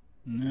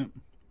 Yep.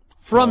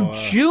 From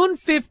June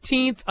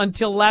 15th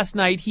until last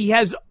night, he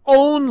has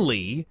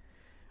only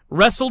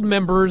wrestled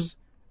members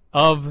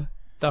of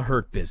the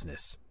Hurt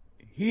Business.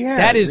 He has.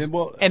 That is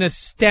an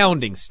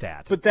astounding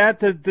stat. But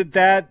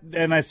that,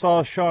 and I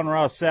saw Sean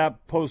Ross Sapp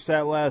post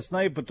that last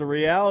night, but the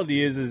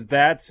reality is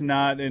that's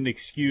not an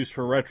excuse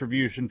for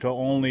Retribution to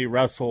only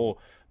wrestle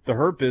the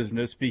Hurt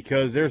Business,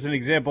 because there's an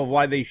example of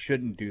why they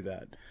shouldn't do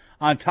that.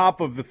 On top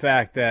of the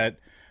fact that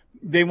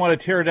they want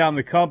to tear down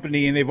the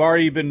company, and they've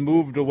already been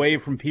moved away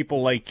from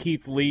people like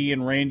Keith Lee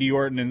and Randy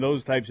Orton and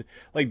those types.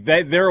 Like,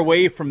 they're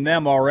away from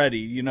them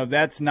already.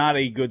 That's not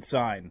a good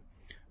sign.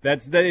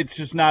 It's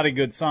just not a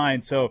good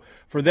sign. So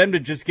for them to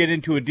just get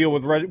into a deal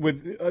with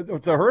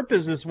the Hurt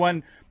Business,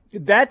 when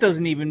that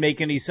doesn't even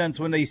make any sense,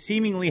 when they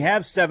seemingly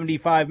have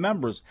 75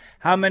 members.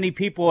 How many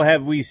people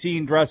have we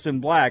seen dress in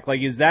black?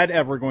 Like, is that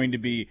ever going to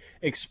be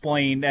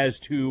explained as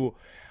to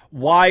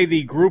why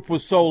the group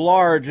was so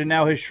large and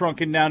now has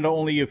shrunken down to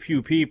only a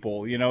few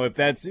people? If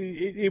that's,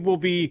 it will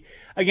be,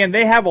 again,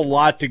 they have a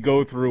lot to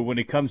go through when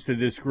it comes to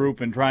this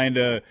group and trying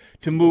to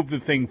move the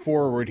thing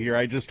forward here.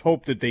 I just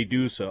hope that they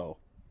do so.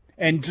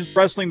 And just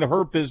wrestling the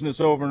Hurt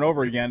Business over and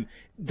over again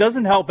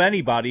doesn't help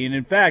anybody. And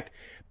in fact,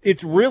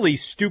 it's really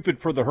stupid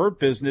for the Hurt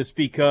Business,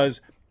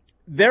 because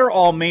they're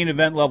all main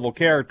event level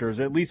characters.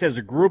 At least as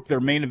a group, they're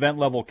main event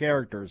level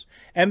characters.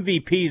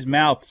 MVP's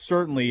mouth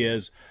certainly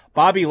is.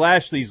 Bobby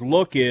Lashley's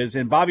look is.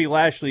 And Bobby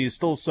Lashley is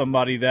still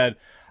somebody that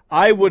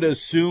I would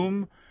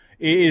assume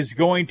is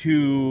going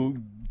to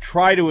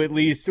try to at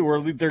least,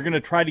 or they're going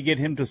to try to get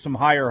him to some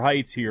higher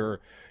heights here,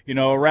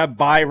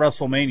 by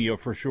WrestleMania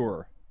for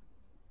sure.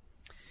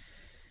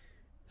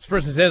 This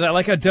person says, I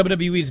like how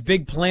WWE's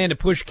big plan to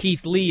push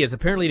Keith Lee is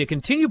apparently to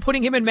continue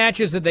putting him in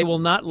matches that they will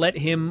not let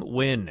him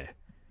win.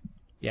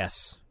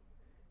 Yes.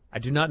 I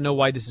do not know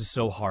why this is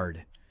so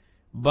hard.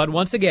 But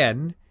once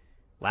again,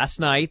 last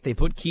night they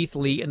put Keith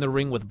Lee in the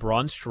ring with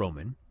Braun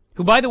Strowman,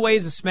 who, by the way,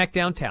 is a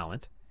SmackDown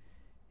talent.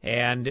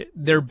 And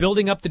they're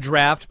building up the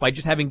draft by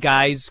just having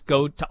guys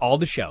go to all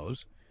the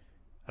shows.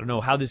 I don't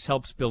know how this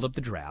helps build up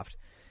the draft.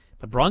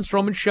 But Braun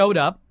Strowman showed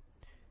up.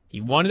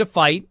 He wanted to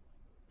fight.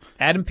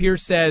 Adam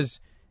Pearce says,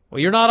 well,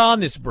 you're not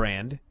on this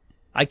brand.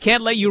 I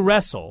can't let you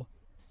wrestle,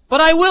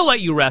 but I will let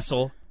you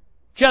wrestle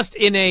just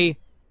in a,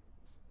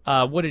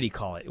 what did he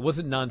call it? It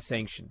wasn't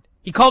non-sanctioned.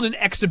 He called it an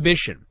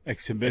exhibition.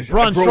 Exhibition.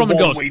 Braun Strowman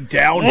goes,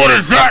 what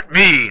does that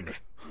mean?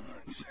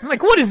 I'm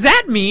like, what does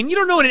that mean? You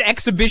don't know what an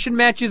exhibition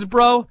match is,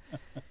 bro?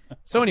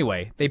 So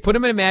anyway, they put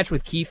him in a match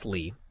with Keith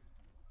Lee.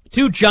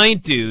 Two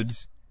giant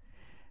dudes.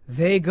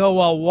 They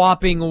go a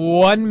whopping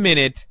 1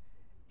 minute,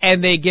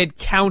 and they get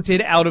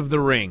counted out of the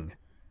ring.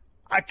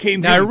 I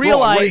came here to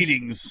draw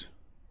ratings.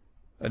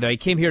 No, he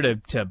came here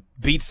to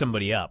beat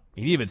somebody up.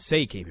 He didn't even say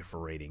he came here for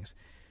ratings.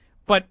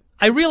 But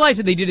I realized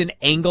that they did an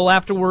angle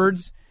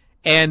afterwards,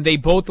 and they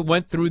both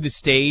went through the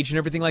stage and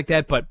everything like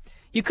that, but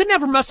you couldn't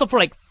have him wrestle for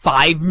like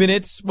 5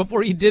 minutes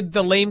before he did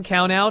the lame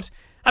count out.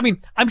 I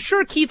mean, I'm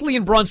sure Keith Lee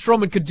and Braun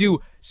Strowman could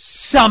do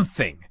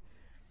something.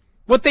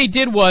 What they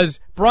did was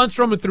Braun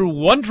Strowman threw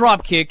one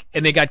drop kick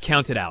and they got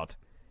counted out.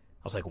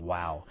 I was like,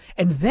 wow.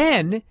 And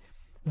then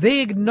they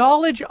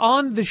acknowledge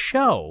on the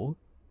show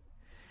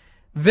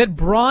that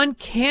Braun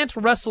can't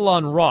wrestle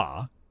on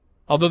Raw,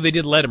 although they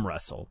did let him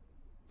wrestle.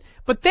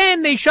 But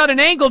then they shot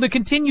an angle to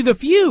continue the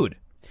feud.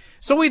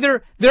 So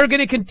either they're going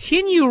to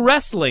continue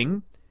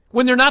wrestling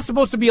when they're not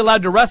supposed to be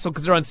allowed to wrestle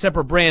because they're on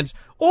separate brands,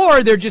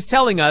 or they're just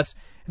telling us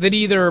that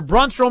either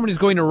Braun Strowman is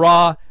going to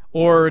Raw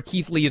or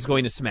Keith Lee is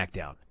going to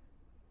SmackDown.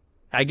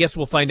 I guess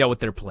we'll find out what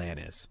their plan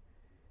is.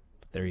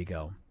 But there you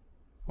go.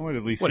 I would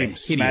at least see him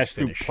smash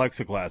through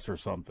plexiglass or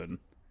something,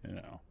 you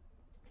know.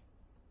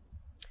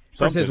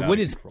 It says, when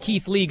is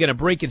Keith Lee going to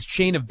break his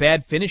chain of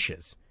bad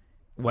finishes?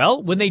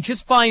 Well, when they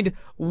just find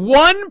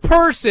one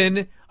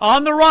person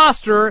on the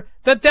roster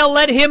that they'll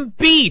let him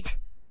beat.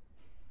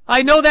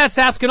 I know that's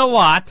asking a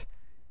lot,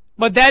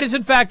 but that is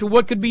in fact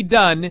what could be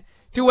done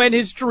to end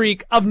his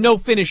streak of no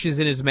finishes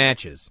in his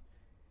matches.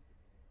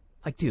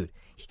 Like, dude,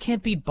 he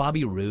can't beat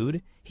Bobby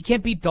Roode. He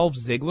can't beat Dolph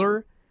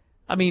Ziggler.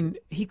 I mean,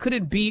 he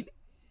couldn't beat,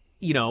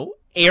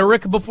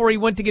 Eric before he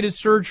went to get his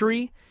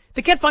surgery.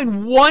 They can't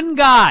find one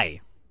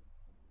guy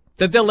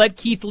that they'll let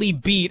Keith Lee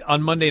beat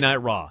on Monday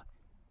Night Raw.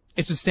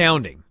 It's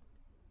astounding.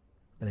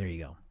 But there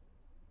you go.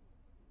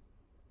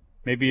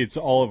 Maybe it's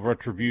all of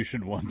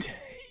Retribution one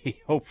day.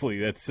 Hopefully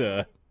that's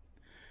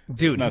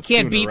dude, he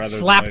can't beat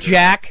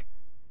Slapjack.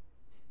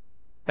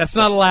 That's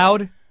not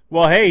allowed.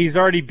 Well, hey, he's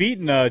already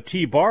beaten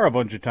T-Bar a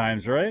bunch of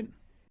times, right?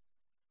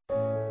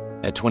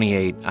 At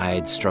 28, I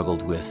had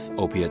struggled with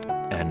opiate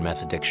and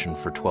meth addiction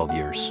for 12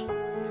 years.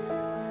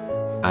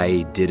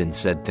 I did and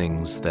said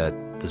things that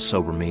the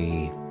sober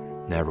me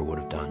never would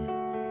have done.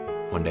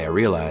 One day I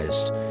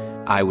realized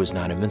I was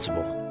not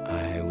invincible.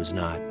 I was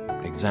not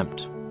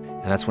exempt.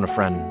 And that's when a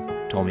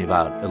friend told me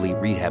about elite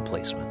rehab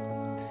placement.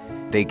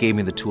 They gave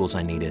me the tools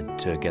I needed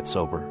to get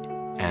sober,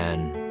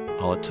 and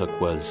all it took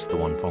was the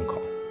one phone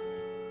call.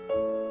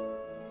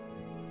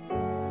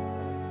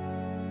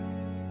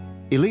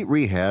 Elite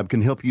Rehab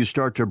can help you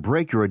start to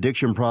break your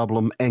addiction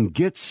problem and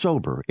get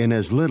sober in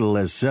as little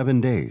as 7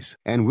 days.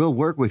 And we'll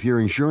work with your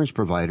insurance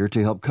provider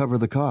to help cover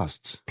the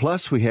costs.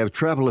 Plus, we have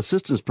travel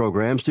assistance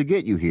programs to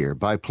get you here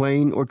by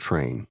plane or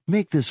train.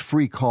 Make this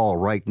free call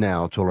right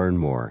now to learn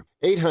more.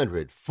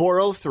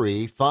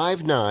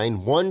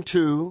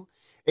 800-403-5912.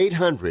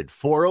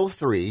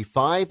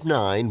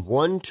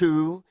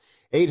 800-403-5912.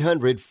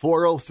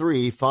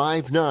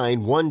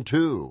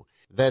 800-403-5912.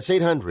 That's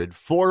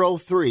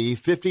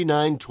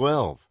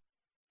 800-403-5912.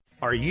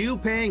 Are you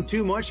paying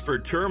too much for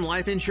term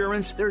life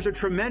insurance? There's a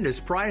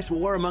tremendous price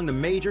war among the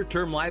major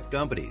term life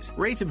companies.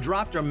 Rates have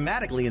dropped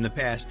dramatically in the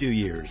past 2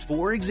 years.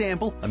 For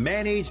example, a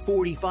man age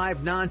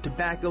 45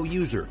 non-tobacco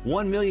user,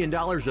 $1 million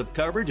of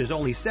coverage is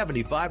only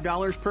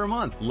 $75 per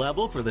month,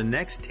 level for the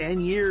next 10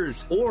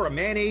 years. Or a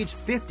man age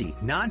 50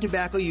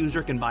 non-tobacco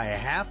user can buy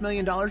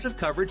 $500,000 of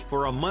coverage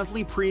for a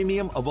monthly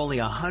premium of only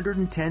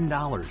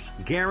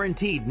 $110.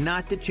 Guaranteed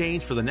not to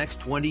change for the next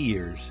 20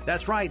 years.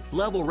 That's right,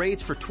 level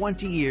rates for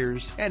 20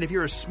 years. And if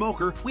you're a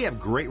smoker, we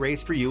have great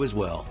rates for you as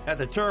well. At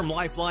the Term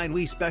Lifeline,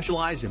 we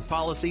specialize in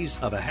policies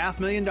of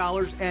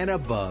 $500,000 and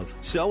above.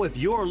 So if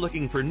you're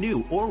looking for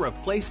new or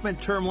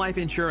replacement term life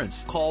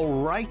insurance,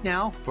 call right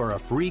now for a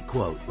free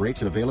quote.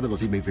 Rates and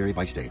availability may vary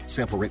by state.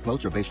 Sample rate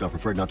quotes are based on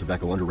preferred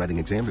non-tobacco underwriting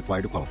exam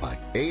required to qualify.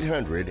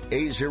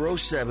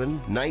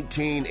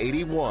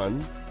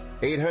 800-807-1981.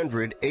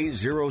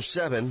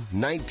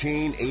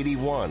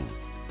 800-807-1981.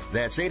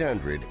 That's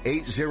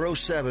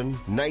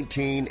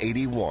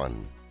 800-807-1981.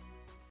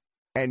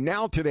 And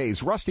now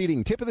today's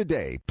rust-eating tip of the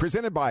day,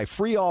 presented by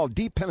Freol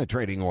Deep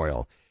Penetrating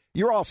Oil.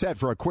 You're all set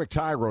for a quick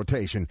tire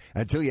rotation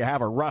until you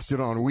have a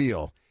rusted-on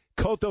wheel.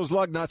 Coat those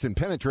lug nuts in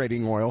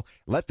penetrating oil,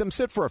 let them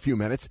sit for a few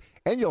minutes,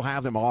 and you'll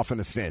have them off in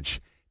a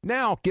cinch.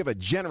 Now give a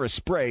generous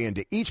spray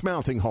into each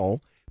mounting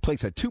hole,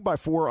 place a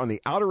 2x4 on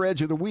the outer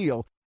edge of the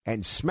wheel,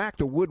 and smack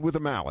the wood with a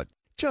mallet,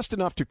 just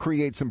enough to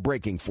create some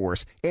braking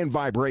force and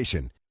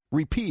vibration.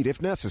 Repeat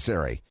if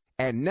necessary.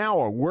 And now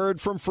a word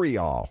from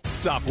Freol.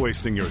 Stop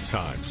wasting your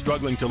time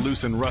struggling to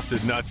loosen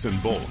rusted nuts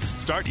and bolts.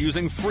 Start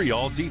using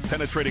Freol Deep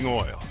Penetrating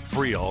Oil.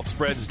 Freol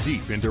spreads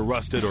deep into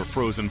rusted or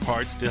frozen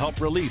parts to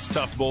help release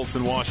tough bolts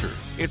and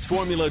washers. Its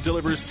formula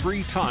delivers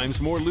 3 times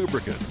more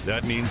lubricant.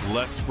 That means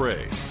less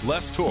sprays,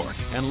 less torque,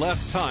 and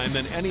less time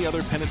than any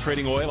other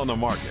penetrating oil on the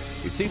market.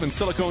 It's even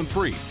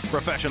silicone-free.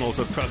 Professionals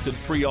have trusted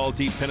Freol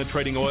deep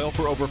penetrating oil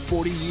for over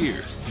 40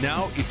 years.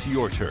 Now it's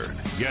your turn.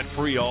 Get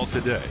Freol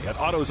today at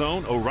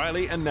AutoZone,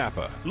 O'Reilly, and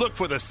Napa. Look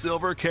for the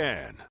silver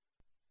can.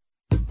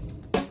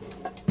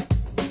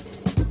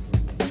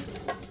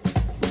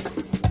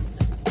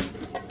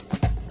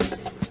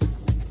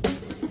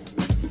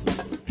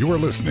 You are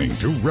listening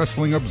to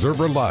Wrestling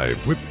Observer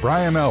Live with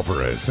Bryan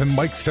Alvarez and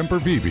Mike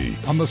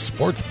Sempervive on the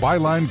Sports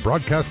Byline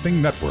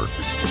Broadcasting Network.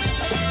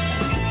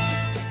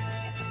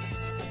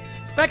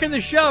 Back in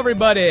the show,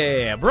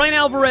 everybody. Bryan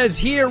Alvarez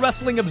here,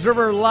 Wrestling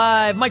Observer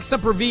Live. Mike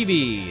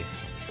Sempervive,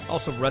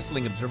 also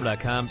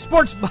WrestlingObserver.com.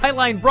 Sports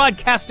Byline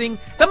Broadcasting,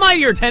 the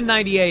mightier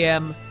 1090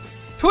 AM.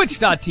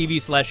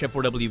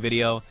 Twitch.tv/F4W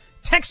video.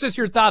 Text us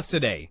your thoughts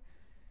today.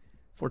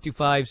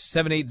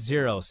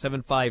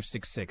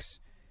 425-780-7566.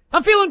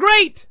 I'm feeling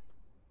great.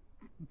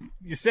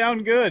 You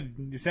sound good.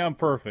 You sound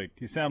perfect.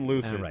 You sound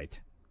lucid. All right.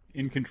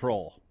 In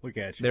control. Look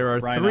at you. There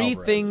are Bryan 3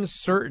 Alvarez. things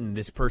certain,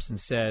 this person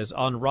says,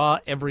 on Raw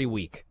every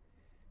week.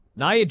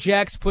 Nia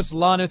Jax puts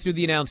Lana through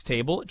the announce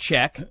table.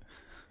 Check.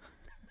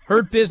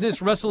 Hurt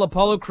Business wrestle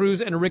Apollo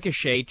Crews and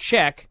Ricochet.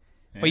 Check.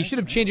 But you should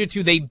have changed it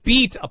to they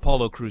beat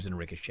Apollo Crews and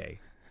Ricochet.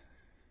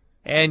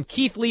 And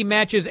Keith Lee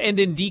matches end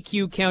in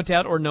DQ,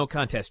 countout, or no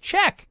contest.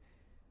 Check.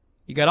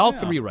 You got all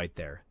 3 right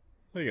there.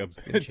 There you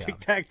go.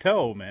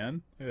 Tic-tac-toe,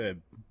 man. A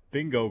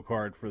bingo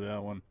card for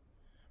that one.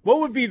 What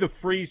would be the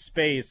free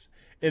space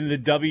in the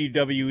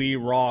WWE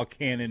Raw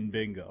canon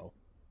bingo?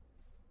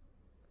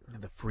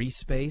 The free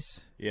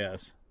space?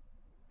 Yes.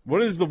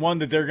 What is the one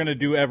that they're going to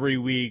do every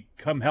week,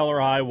 come hell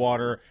or high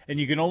water, and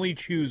you can only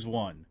choose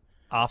one?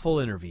 Awful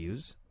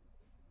interviews.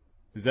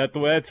 Is that the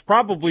way? It's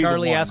probably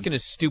Charlie the one. asking a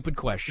stupid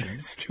question.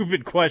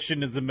 Stupid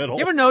question is the middle.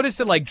 You ever notice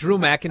that, like, Drew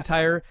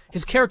McIntyre,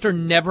 his character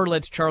never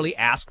lets Charlie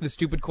ask the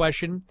stupid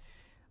question?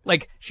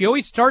 Like, she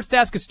always starts to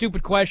ask a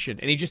stupid question,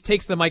 and he just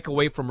takes the mic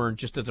away from her and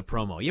just does a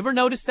promo. You ever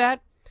notice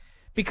that?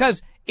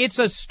 Because it's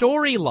a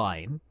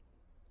storyline.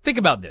 Think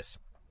about this.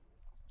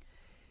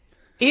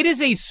 It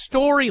is a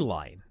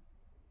storyline.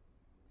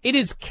 It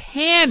is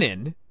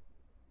canon,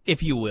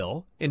 if you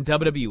will, in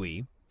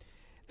WWE,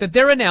 that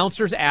their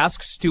announcers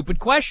ask stupid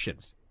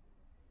questions.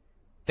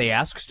 They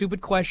ask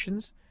stupid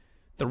questions.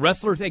 The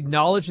wrestlers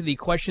acknowledge that the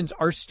questions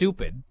are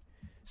stupid.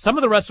 Some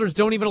of the wrestlers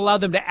don't even allow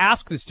them to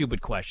ask the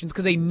stupid questions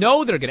because they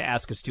know they're going to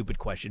ask a stupid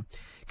question.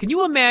 Can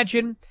you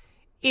imagine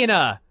in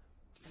a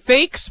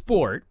fake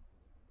sport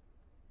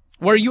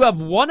where you have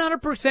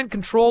 100%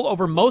 control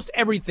over most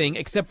everything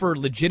except for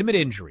legitimate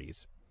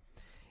injuries?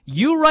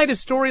 You write a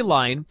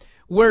storyline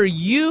where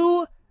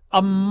you,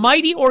 a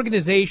mighty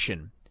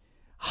organization,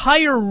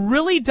 hire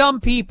really dumb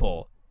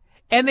people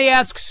and they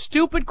ask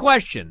stupid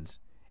questions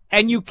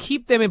and you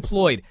keep them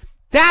employed.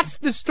 That's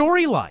the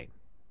storyline.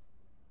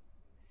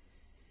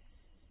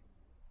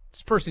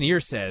 This person here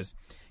says,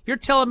 you're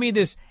telling me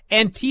this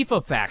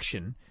Antifa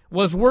faction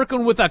was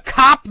working with a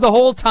cop the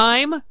whole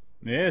time?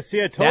 Yeah,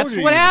 see, I told you. That's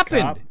what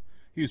happened.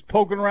 He was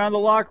poking around the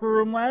locker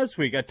room last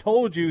week. I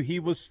told you he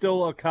was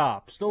still a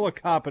cop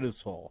in his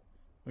soul.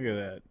 Look at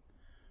that.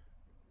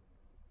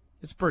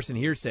 This person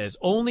here says,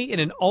 only in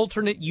an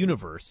alternate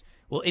universe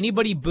will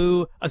anybody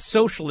boo a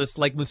socialist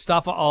like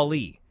Mustafa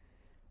Ali.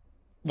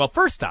 Well,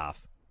 first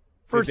off.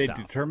 Did they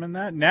determine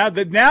that?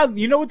 Now,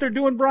 you know what they're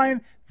doing, Brian?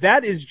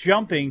 That is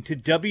jumping to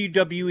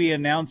WWE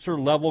announcer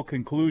level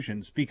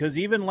conclusions because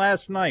even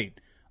last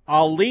night,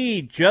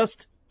 Ali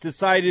just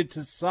decided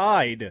to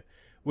side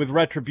with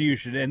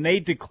Retribution, and they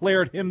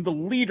declared him the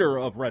leader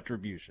of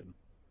Retribution.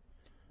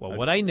 Well,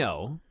 what I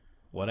know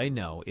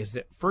is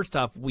that first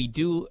off, we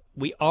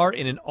are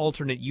in an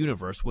alternate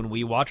universe when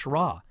we watch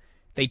Raw.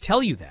 They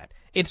tell you that.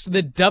 It's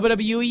the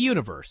WWE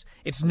universe.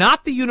 It's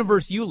not the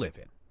universe you live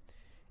in.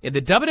 In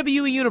the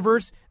WWE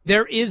universe,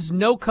 there is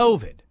no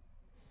COVID.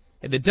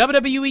 In the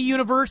WWE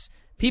universe,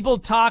 people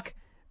talk.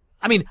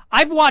 I mean,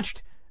 I've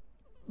watched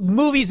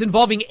movies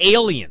involving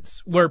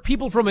aliens where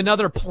people from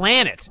another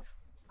planet,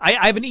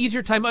 I have an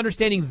easier time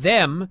understanding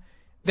them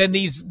than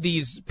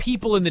these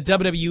people in the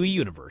WWE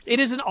universe. It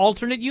is an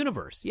alternate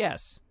universe,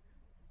 yes.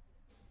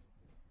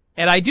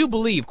 And I do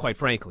believe, quite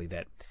frankly,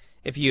 that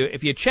if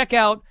you check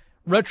out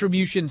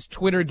Retribution's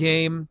Twitter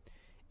game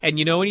and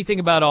you know anything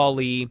about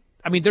Ali,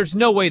 I mean, there's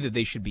no way that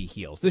they should be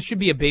heels. This should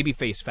be a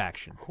babyface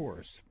faction. Of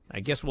course. I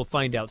guess we'll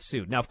find out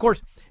soon. Now, of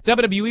course,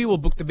 WWE will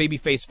book the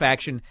babyface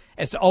faction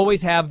as to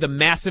always have the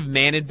massive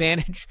man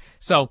advantage.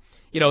 So,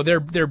 you know,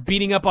 they're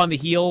beating up on the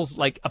heels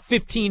like a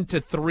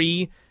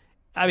 15-3.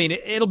 I mean,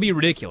 it'll be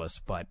ridiculous,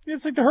 but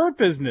it's like the Hurt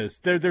Business.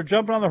 They're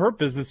jumping on the Hurt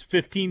Business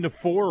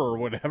 15-4 or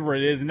whatever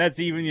it is, and that's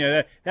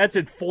even that's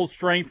at full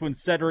strength when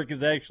Cedric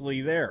is actually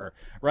there.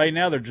 Right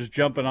now, they're just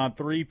jumping on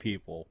 3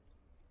 people.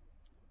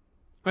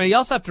 Well, you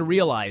also have to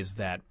realize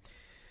that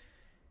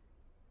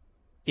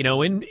You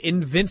know,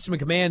 in Vince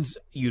McMahon's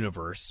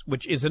universe,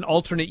 which is an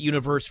alternate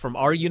universe from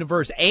our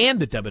universe and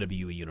the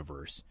WWE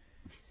universe,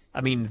 I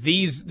mean,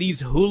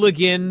 these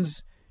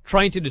hooligans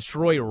trying to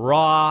destroy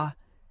Raw,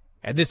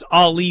 and this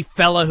Ali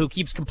fella who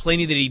keeps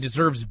complaining that he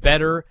deserves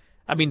better,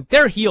 I mean,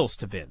 they're heels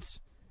to Vince.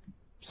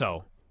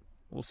 So,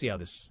 we'll see how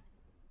this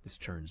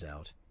turns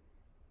out.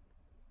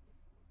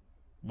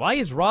 Why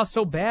is Raw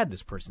so bad,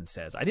 this person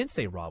says? I didn't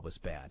say Raw was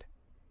bad.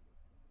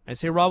 I didn't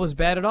say Raw was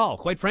bad at all.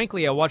 Quite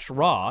frankly, I watched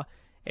Raw,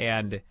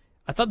 and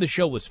I thought the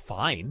show was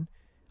fine.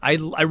 I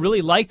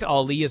really liked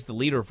Ali as the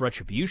leader of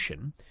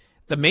Retribution.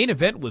 The main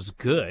event was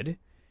good.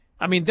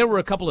 I mean, there were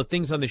a couple of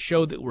things on the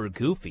show that were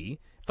goofy,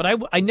 but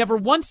I never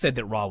once said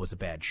that Raw was a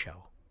bad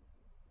show.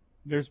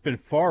 There's been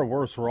far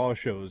worse Raw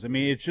shows. I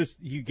mean, it's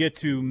just you get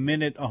to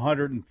minute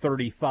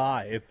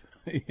 135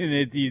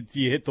 and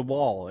you hit the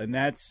wall, and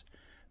that's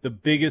the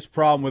biggest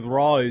problem with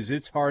Raw is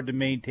it's hard to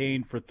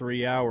maintain for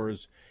 3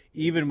 hours,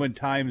 even when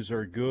times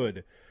are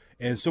good.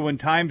 And so when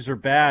times are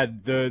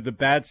bad, the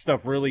bad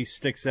stuff really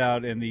sticks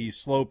out, and the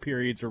slow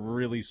periods are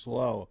really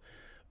slow.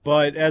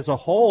 But as a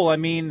whole, I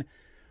mean,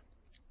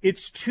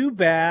 it's too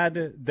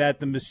bad that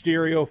the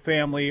Mysterio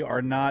family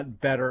are not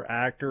better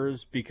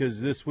actors,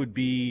 because this would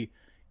be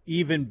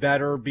even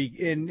better.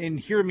 And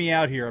hear me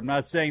out here. I'm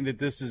not saying that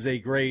this is a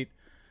great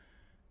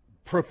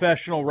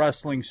professional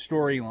wrestling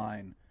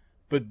storyline,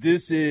 but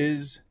this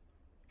is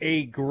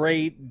a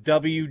great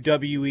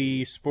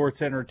WWE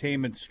sports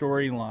entertainment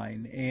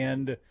storyline.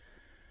 And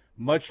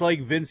much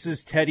like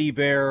Vince's teddy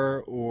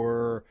bear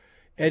or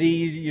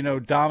Eddie,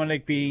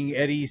 Dominic being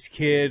Eddie's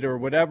kid or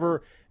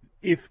whatever,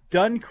 if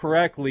done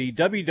correctly,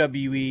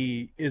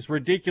 WWE, as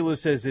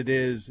ridiculous as it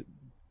is,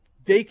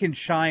 they can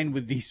shine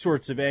with these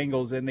sorts of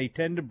angles, and they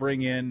tend to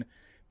bring in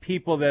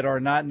people that are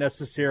not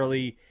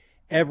necessarily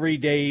every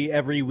day,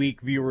 every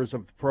week viewers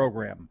of the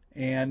program.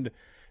 And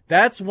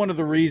that's one of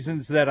the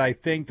reasons that I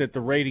think that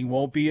the rating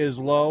won't be as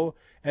low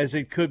as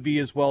it could be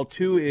as well,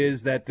 too,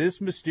 is that this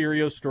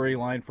Mysterio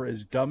storyline, for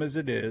as dumb as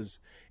it is,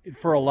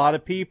 for a lot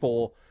of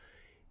people,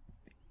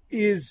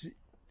 is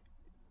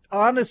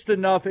honest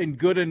enough and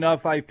good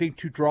enough, I think,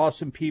 to draw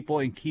some people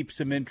and keep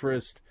some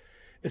interest,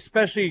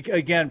 especially,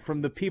 again,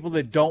 from the people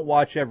that don't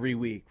watch every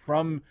week,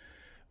 from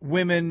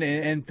women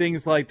and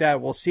things like that.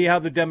 We'll see how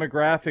the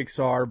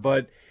demographics are,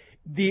 but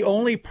the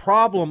only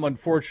problem,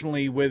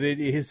 unfortunately, with it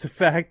is the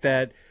fact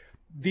that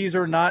these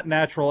are not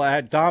natural.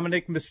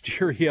 Dominic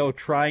Mysterio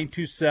trying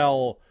to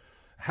sell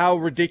how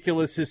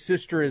ridiculous his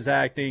sister is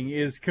acting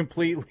is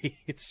completely,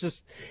 it's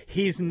just,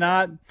 he's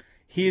not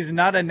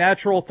a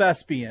natural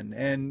thespian.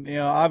 And,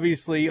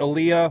 obviously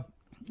Aaliyah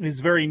is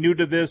very new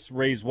to this.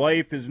 Ray's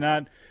wife is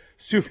not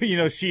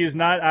super, she is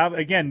not,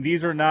 again,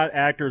 these are not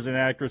actors and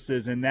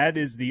actresses. And that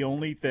is the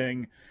only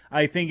thing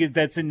I think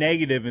that's a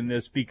negative in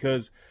this,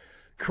 because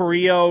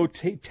Carrillo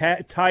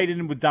tied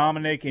in with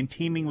Dominic and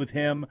teaming with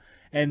him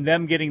and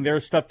them getting their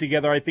stuff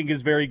together, I think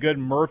is very good.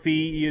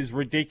 Murphy is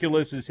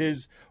ridiculous as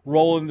his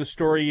role in the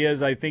story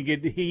is. I think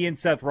he and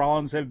Seth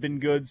Rollins have been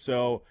good.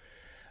 So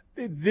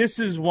this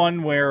is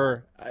one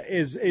where,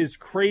 as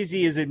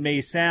crazy as it may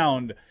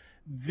sound,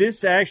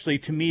 this actually,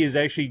 to me, is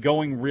actually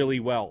going really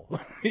well.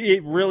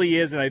 It really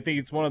is, and I think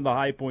it's one of the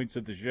high points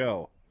of the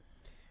show.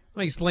 Let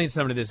me explain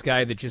something to this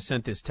guy that just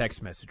sent this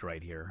text message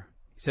right here.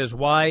 He says,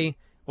 why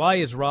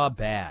is Raw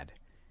bad?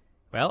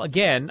 Well,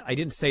 again, I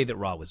didn't say that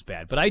Raw was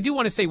bad, but I do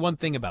want to say one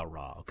thing about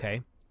Raw,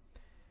 okay?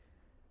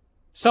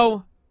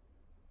 So,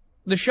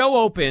 the show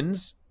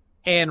opens,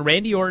 and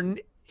Randy Orton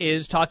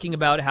is talking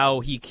about how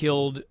he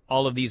killed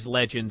all of these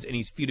legends, and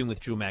he's feuding with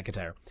Drew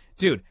McIntyre.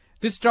 Dude,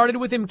 this started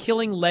with him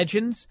killing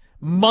legends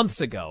months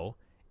ago,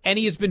 and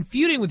he has been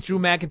feuding with Drew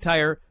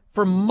McIntyre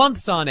for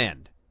months on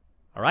end.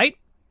 All right?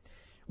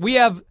 We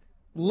have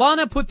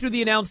Lana put through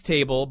the announce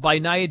table by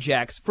Nia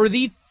Jax for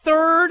the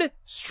third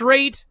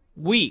straight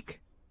week.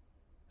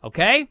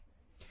 Okay?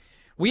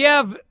 We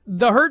have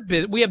the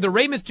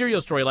Rey Mysterio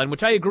storyline,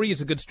 which I agree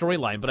is a good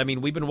storyline, but I mean,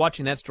 we've been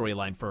watching that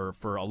storyline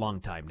for a long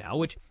time now,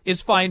 which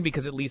is fine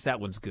because at least that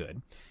one's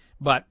good.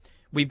 But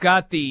we've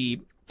got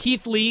the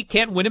Keith Lee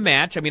can't win a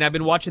match. I mean, I've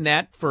been watching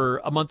that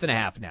for a month and a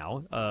half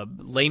now.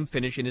 Lame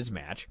finish in his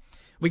match.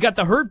 We got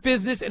the Hurt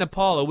Business and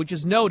Apollo, which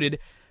is noted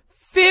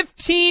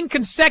 15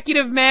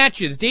 consecutive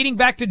matches dating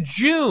back to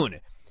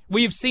June.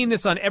 We have seen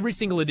this on every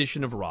single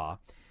edition of Raw.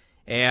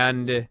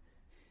 And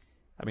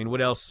I mean,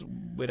 what else?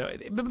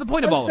 The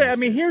point of all of this. I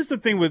mean, here's the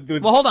thing with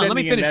well, hold on. Let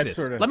me finish this.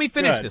 Let me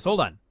finish this. Hold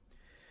on.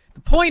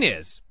 The point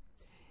is,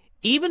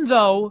 even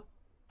though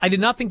I did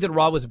not think that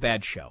Raw was a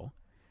bad show,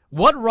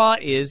 what Raw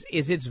is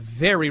it's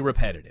very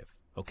repetitive.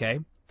 Okay?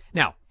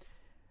 Now,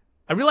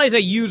 I realize I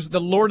use the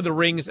Lord of the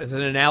Rings as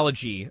an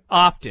analogy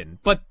often,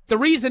 but the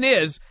reason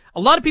is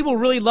a lot of people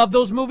really love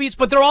those movies,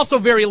 but they're also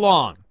very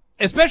long,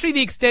 especially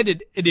the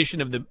extended edition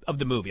of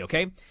the movie.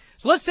 Okay?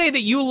 So let's say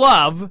that you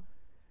love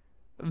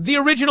the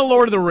original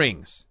Lord of the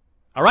Rings.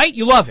 All right?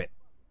 You love it.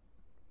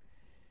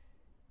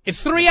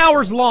 It's 3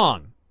 hours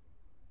long.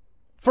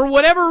 For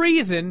whatever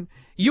reason,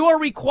 you are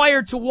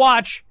required to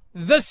watch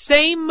the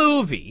same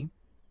movie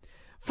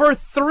for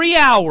 3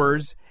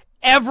 hours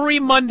every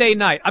Monday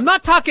night. I'm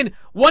not talking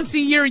once a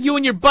year you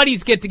and your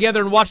buddies get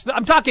together and watch.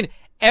 I'm talking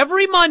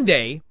every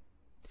Monday.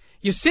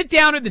 You sit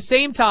down at the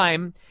same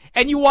time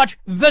and you watch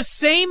the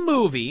same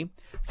movie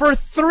for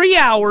 3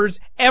 hours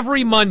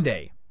every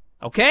Monday.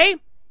 Okay?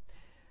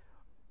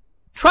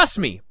 Trust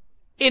me,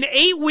 in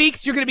 8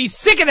 weeks, you're going to be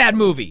sick of that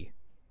movie.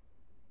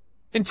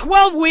 In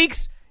 12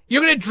 weeks,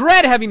 you're going to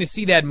dread having to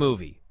see that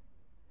movie.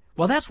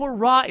 Well, that's where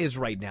Raw is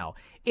right now.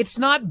 It's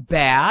not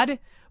bad,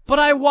 but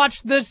I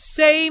watch the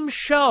same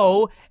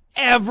show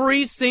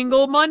every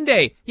single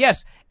Monday.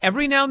 Yes,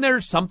 every now and then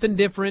there's something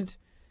different.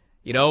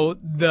 You know,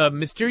 the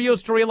Mysterio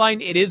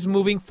storyline, it is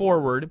moving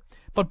forward.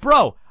 But,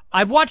 bro,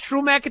 I've watched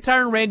Drew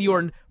McIntyre and Randy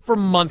Orton for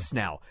months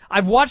now.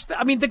 I've watched,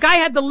 the guy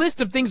had the list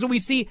of things that we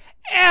see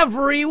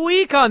every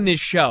week on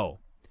this show.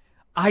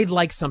 I'd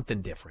like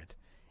something different.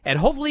 And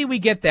hopefully we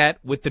get that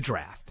with the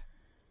draft.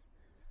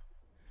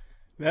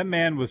 That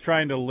man was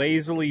trying to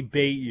lazily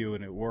bait you,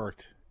 and it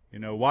worked. You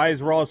know, why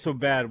is Raw so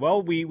bad?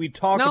 Well, we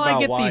talk about why. Now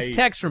I get these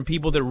texts from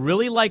people that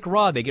really like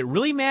Raw. They get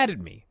really mad at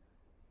me.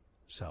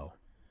 So.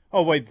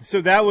 Oh, wait, so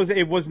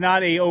it was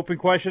not a open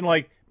question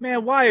like,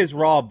 man, why is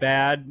Raw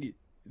bad?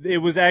 It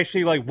was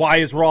actually like, why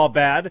is Raw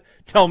bad?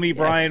 Tell me,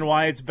 Brian,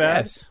 why it's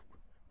bad. Yes.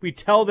 We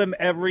tell them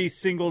every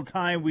single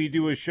time we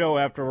do a show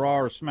after Raw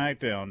or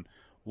SmackDown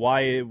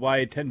why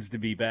it tends to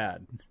be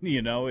bad.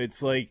 You know,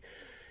 it's like,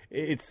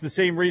 it's the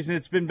same reason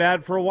it's been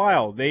bad for a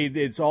while.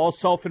 It's all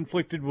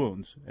self-inflicted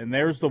wounds. And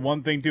there's the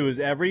one thing, too, is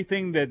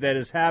everything that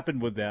has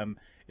happened with them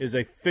is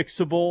a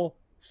fixable,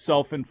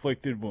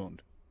 self-inflicted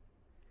wound.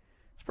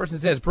 This person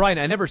says, Brian,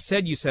 I never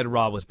said you said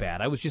Raw was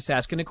bad. I was just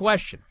asking a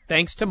question.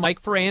 Thanks to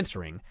Mike for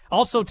answering.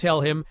 Also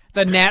tell him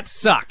the Nats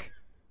suck.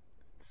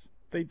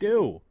 They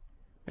do.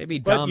 Maybe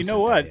Dom. But you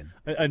know what?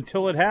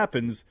 Until it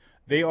happens,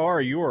 they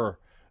are your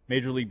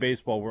Major League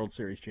Baseball World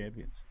Series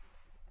champions.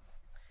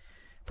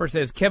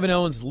 Person says, Kevin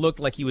Owens looked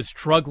like he was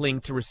struggling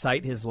to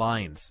recite his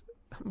lines.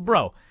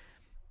 Bro,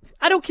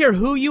 I don't care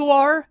who you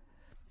are.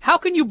 How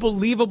can you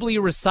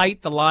believably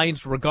recite the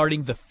lines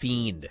regarding The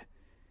Fiend?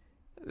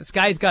 This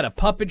guy's got a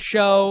puppet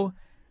show,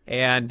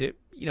 and,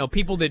 you know,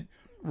 people that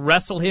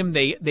wrestle him,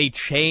 they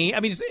chain. I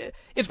mean,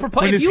 it's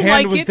when his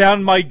hand was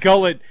down my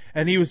gullet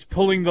and he was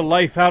pulling the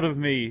life out of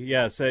me.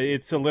 Yes,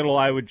 it's a little.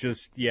 I would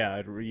just,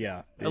 yeah.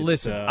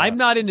 Listen, I'm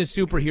not into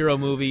superhero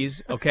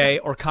movies, okay,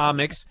 or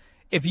comics.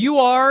 If you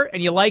are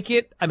and you like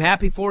it, I'm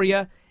happy for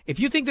you.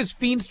 If you think this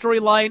Fiend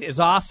storyline is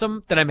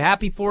awesome, then I'm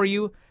happy for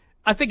you.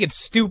 I think it's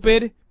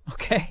stupid.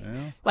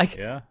 Okay,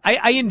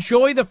 I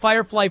enjoy the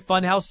Firefly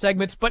Funhouse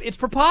segments, but it's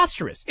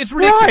preposterous. It's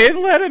ridiculous.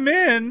 Brian, let him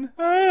in.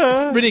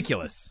 It's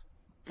ridiculous.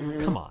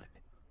 Come on.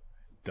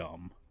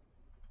 Dumb.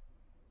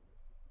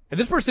 And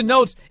this person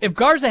notes, if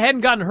Garza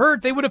hadn't gotten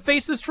hurt, they would have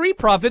faced the Street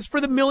Profits for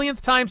the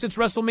millionth time since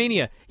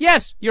WrestleMania.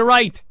 Yes, you're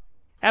right.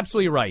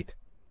 Absolutely right.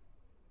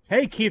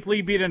 Hey, Keith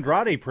Lee beat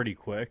Andrade pretty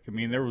quick. I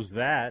mean, there was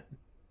that.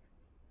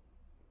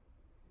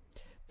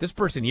 This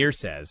person here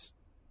says,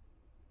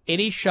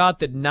 any shot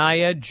that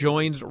Nia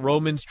joins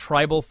Roman's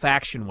tribal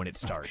faction when it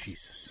starts. Oh,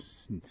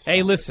 Jesus.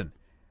 Hey, listen.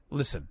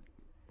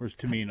 Where's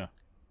Tamina?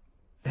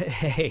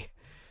 Hey.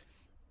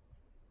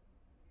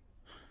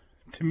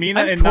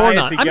 Tamina and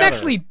Nia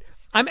together.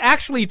 I'm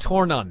actually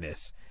torn on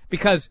this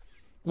because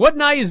what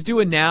Nia is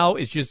doing now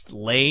is just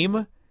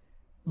lame,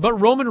 but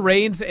Roman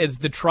Reigns as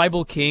the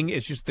tribal king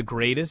is just the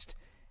greatest,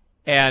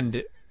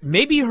 and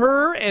maybe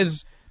her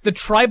as the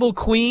tribal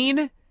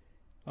queen.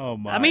 Oh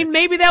my! I mean,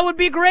 maybe that would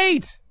be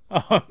great.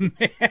 Oh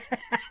man!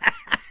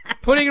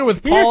 Putting her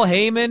with Paul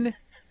Heyman.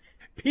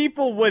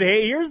 People would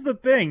hate. Here's the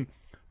thing: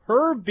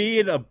 her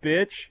being a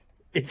bitch,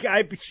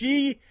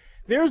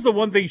 there's the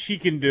one thing she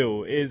can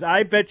do is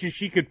I bet you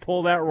she could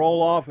pull that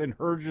role off, and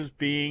her just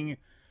being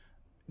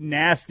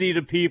nasty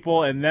to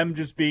people and them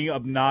just being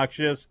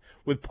obnoxious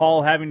with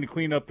Paul having to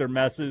clean up their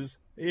messes.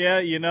 Yeah,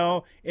 you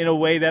know, in a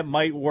way that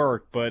might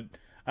work, but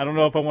I don't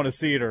know if I want to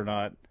see it or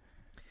not.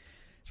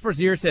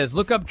 Spurzier says,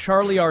 look up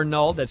Charlie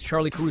Arnault, that's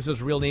Charlie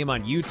Caruso's real name,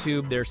 on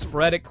YouTube. There's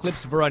sporadic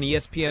clips of her on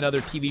ESPN and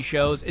other TV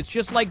shows. It's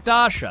just like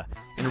Dasha.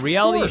 In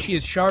reality, she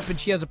is sharp and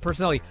she has a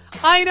personality.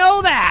 I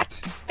know that!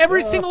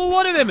 Every single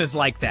one of them is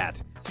like that.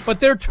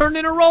 But they're turned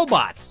into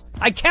robots.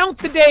 I count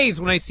the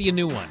days when I see a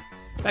new one.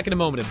 Back in a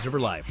moment, Observer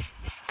Live.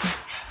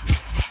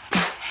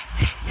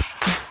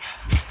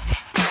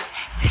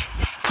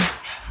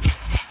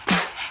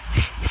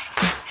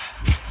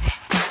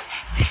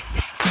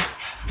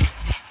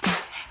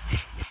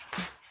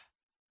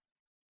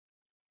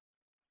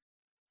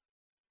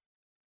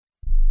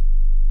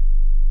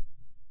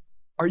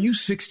 Are you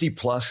 60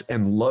 plus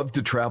and love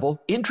to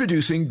travel?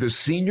 Introducing the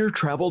Senior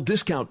Travel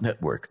Discount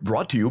Network,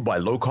 brought to you by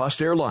Low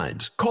Cost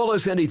Airlines. Call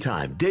us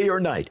anytime, day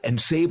or night,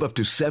 and save up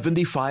to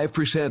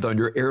 75% on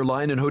your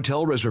airline and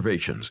hotel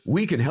reservations.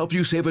 We can help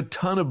you save a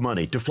ton of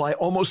money to fly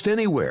almost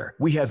anywhere.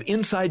 We have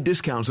inside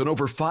discounts on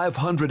over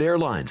 500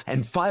 airlines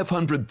and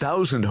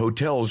 500,000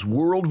 hotels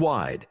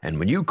worldwide. And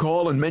when you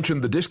call and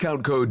mention the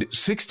discount code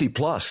 60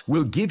 plus,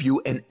 we'll give you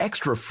an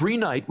extra free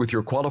night with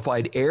your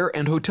qualified air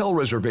and hotel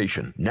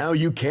reservation. Now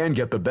you can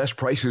get get the best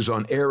prices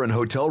on air and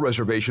hotel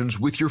reservations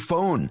with your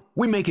phone.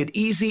 We make it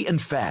easy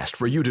and fast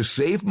for you to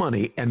save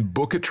money and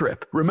book a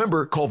trip.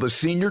 Remember, call the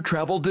Senior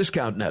Travel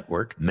Discount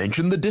Network.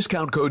 Mention the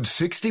discount code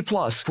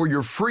 60+ for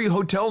your free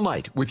hotel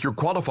night with your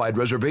qualified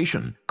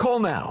reservation. Call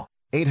now.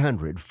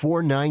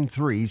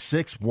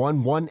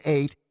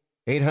 800-493-6118.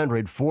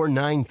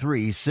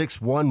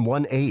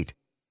 800-493-6118.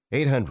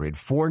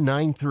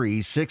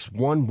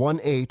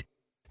 800-493-6118.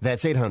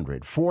 That's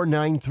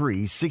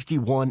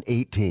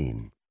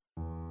 800-493-6118.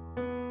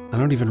 I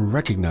don't even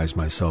recognize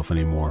myself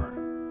anymore.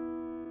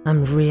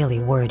 I'm really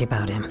worried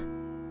about him.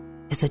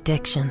 His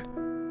addiction.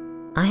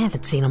 I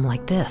haven't seen him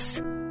like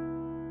this.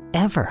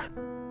 Ever.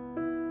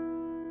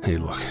 Hey,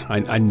 look,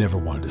 I never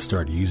wanted to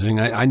start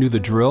using. I knew the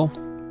drill,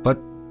 but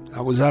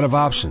I was out of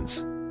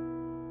options.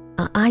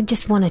 I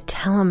just want to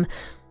tell him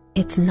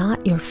it's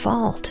not your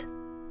fault.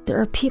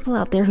 There are people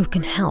out there who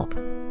can help.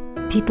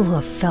 People who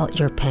have felt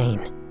your pain.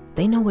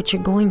 They know what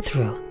you're going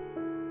through.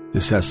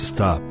 This has to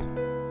stop.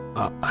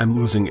 I'm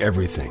losing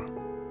everything.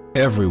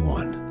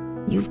 Everyone.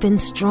 You've been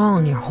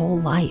strong your whole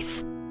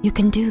life. You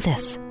can do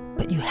this,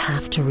 but you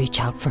have to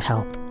reach out for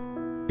help.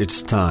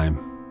 It's time.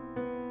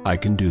 I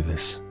can do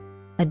this.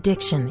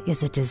 Addiction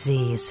is a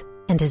disease,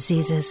 and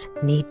diseases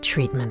need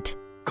treatment.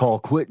 Call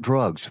Quit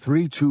Drugs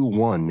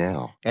 321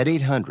 now at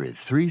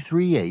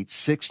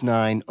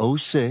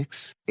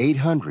 800-338-6906.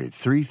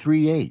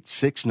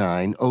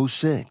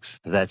 800-338-6906.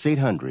 That's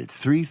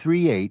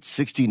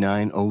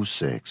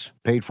 800-338-6906.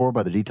 Paid for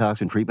by the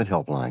Detox and Treatment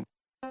Helpline.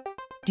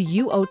 Do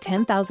you owe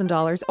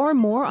 $10,000 or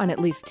more on at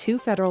least 2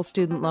 federal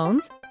student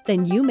loans?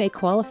 Then you may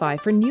qualify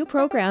for new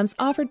programs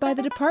offered by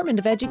the Department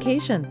of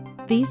Education.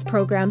 These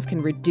programs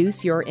can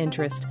reduce your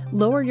interest,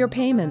 lower your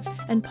payments,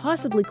 and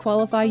possibly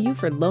qualify you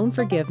for loan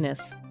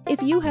forgiveness.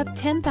 If you have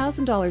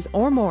 $10,000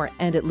 or more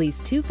and at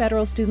least 2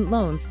 federal student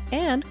loans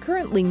and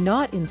currently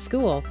not in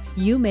school,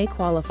 you may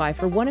qualify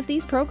for one of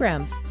these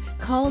programs.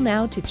 Call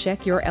now to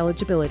check your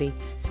eligibility.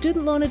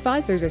 Student loan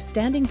advisors are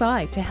standing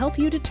by to help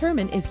you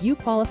determine if you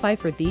qualify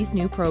for these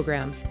new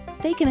programs.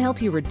 They can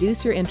help you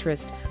reduce your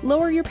interest,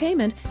 lower your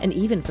payment, and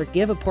even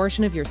forgive a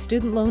portion of your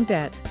student loan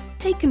debt.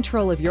 Take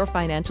control of your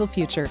financial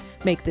future.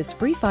 Make this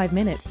free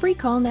 5-minute free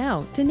call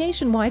now to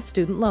Nationwide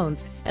Student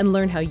Loans and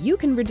learn how you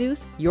can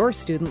reduce your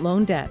student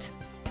loan debt.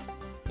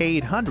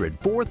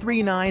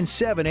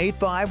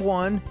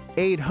 800-439-7851.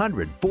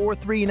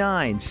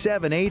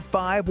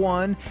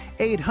 800-439-7851.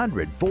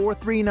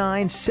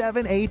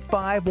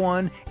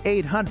 800-439-7851.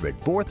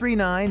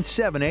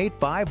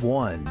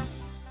 800-439-7851.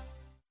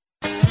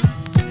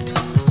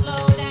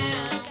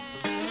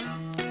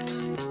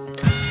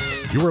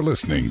 You are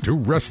listening to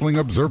Wrestling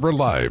Observer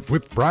Live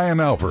with Bryan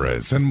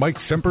Alvarez and Mike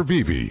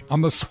Sempervive on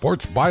the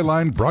Sports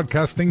Byline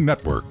Broadcasting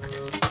Network.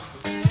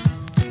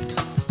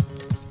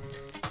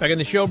 Back on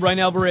the show, Bryan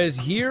Alvarez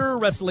here,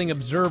 Wrestling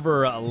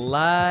Observer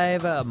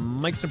Live.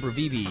 Mike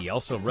Sempervive,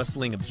 also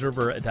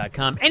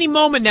WrestlingObserver.com. Any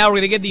moment now, we're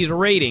going to get these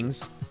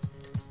ratings.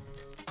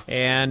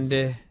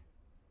 And,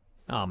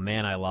 oh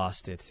man, I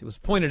lost it. It was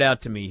pointed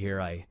out to me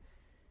here. I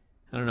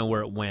don't know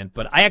where it went,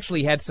 but I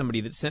actually had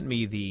somebody that sent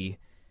me the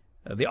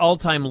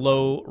all-time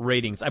low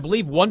ratings. I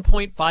believe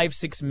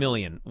 1.56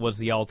 million was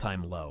the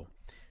all-time low.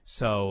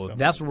 So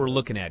that's what we're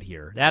looking at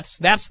here.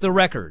 That's the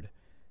record.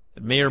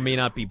 It may or may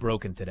not be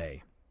broken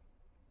today.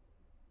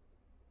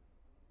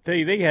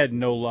 They had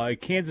no lie.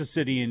 Kansas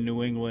City and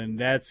New England,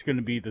 that's going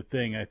to be the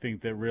thing, I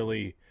think, that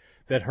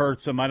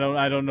hurts them. I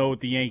don't know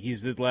what the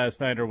Yankees did last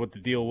night or what the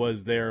deal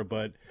was there,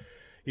 but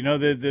you know,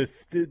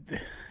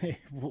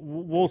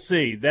 we'll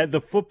see. That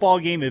the football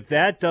game, if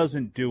that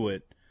doesn't do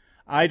it,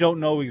 I don't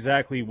know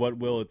exactly what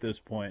will at this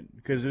point,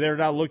 because they're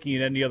not looking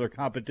at any other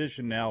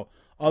competition now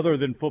other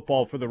than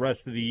football for the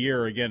rest of the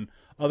year, again,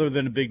 other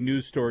than a big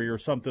news story or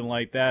something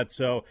like that.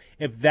 So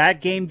if that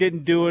game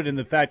didn't do it and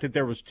the fact that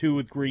there was 2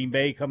 with Green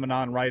Bay coming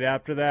on right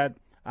after that,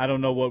 I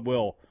don't know what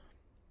will.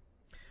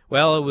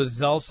 Well, it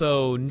was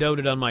also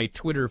noted on my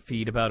Twitter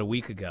feed about a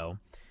week ago.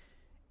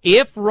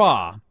 If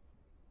Raw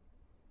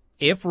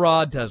does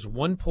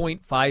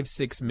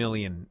 1.56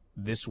 million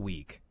this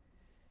week,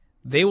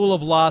 they will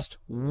have lost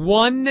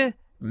 1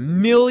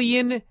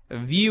 million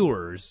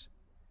viewers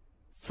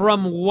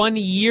from 1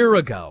 year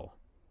ago.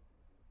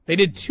 They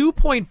did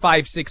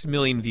 2.56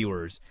 million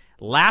viewers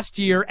last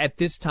year at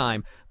this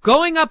time,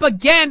 going up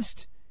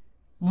against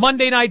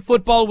Monday Night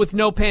Football with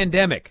no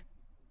pandemic.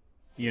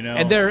 You know,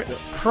 and their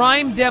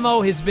prime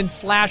demo has been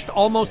slashed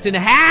almost in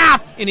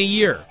half in a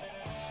year.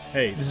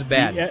 Hey, this is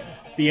bad.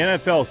 The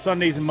NFL,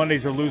 Sundays and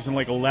Mondays are losing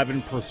like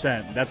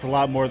 11%. That's a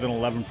lot more than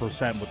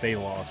 11% what they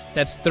lost.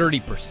 That's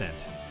 30%.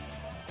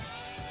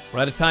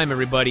 We're out of time,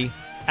 everybody.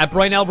 At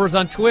Bryan Alvarez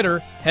on Twitter.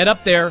 Head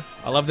up there.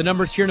 I'll have the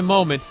numbers here in a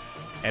moment.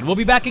 And we'll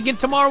be back again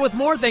tomorrow with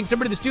more. Thanks,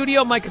 everybody, to the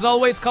studio. Mike, as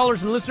always,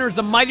 callers and listeners,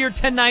 the mightier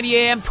 1090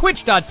 AM,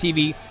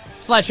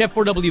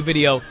 twitch.tv/F4W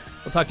video.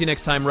 We'll talk to you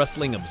next time,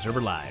 Wrestling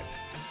Observer Live.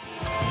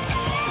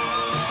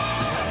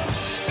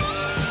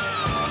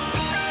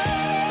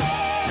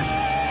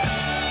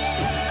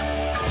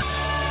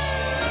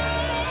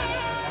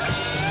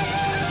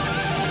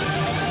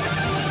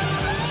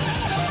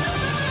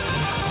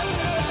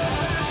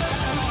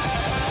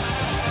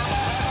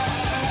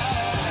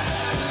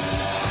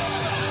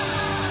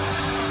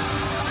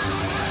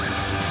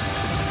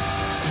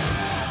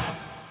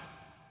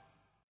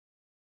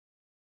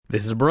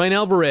 This is Bryan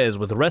Alvarez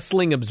with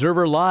Wrestling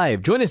Observer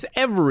Live. Join us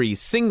every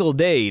single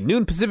day,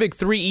 noon Pacific,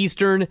 3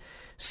 Eastern,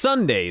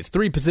 Sundays,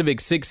 3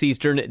 Pacific, 6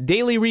 Eastern,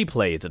 daily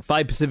replays at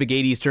 5 Pacific,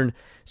 8 Eastern,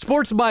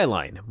 Sports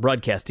Byline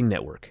Broadcasting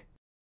Network.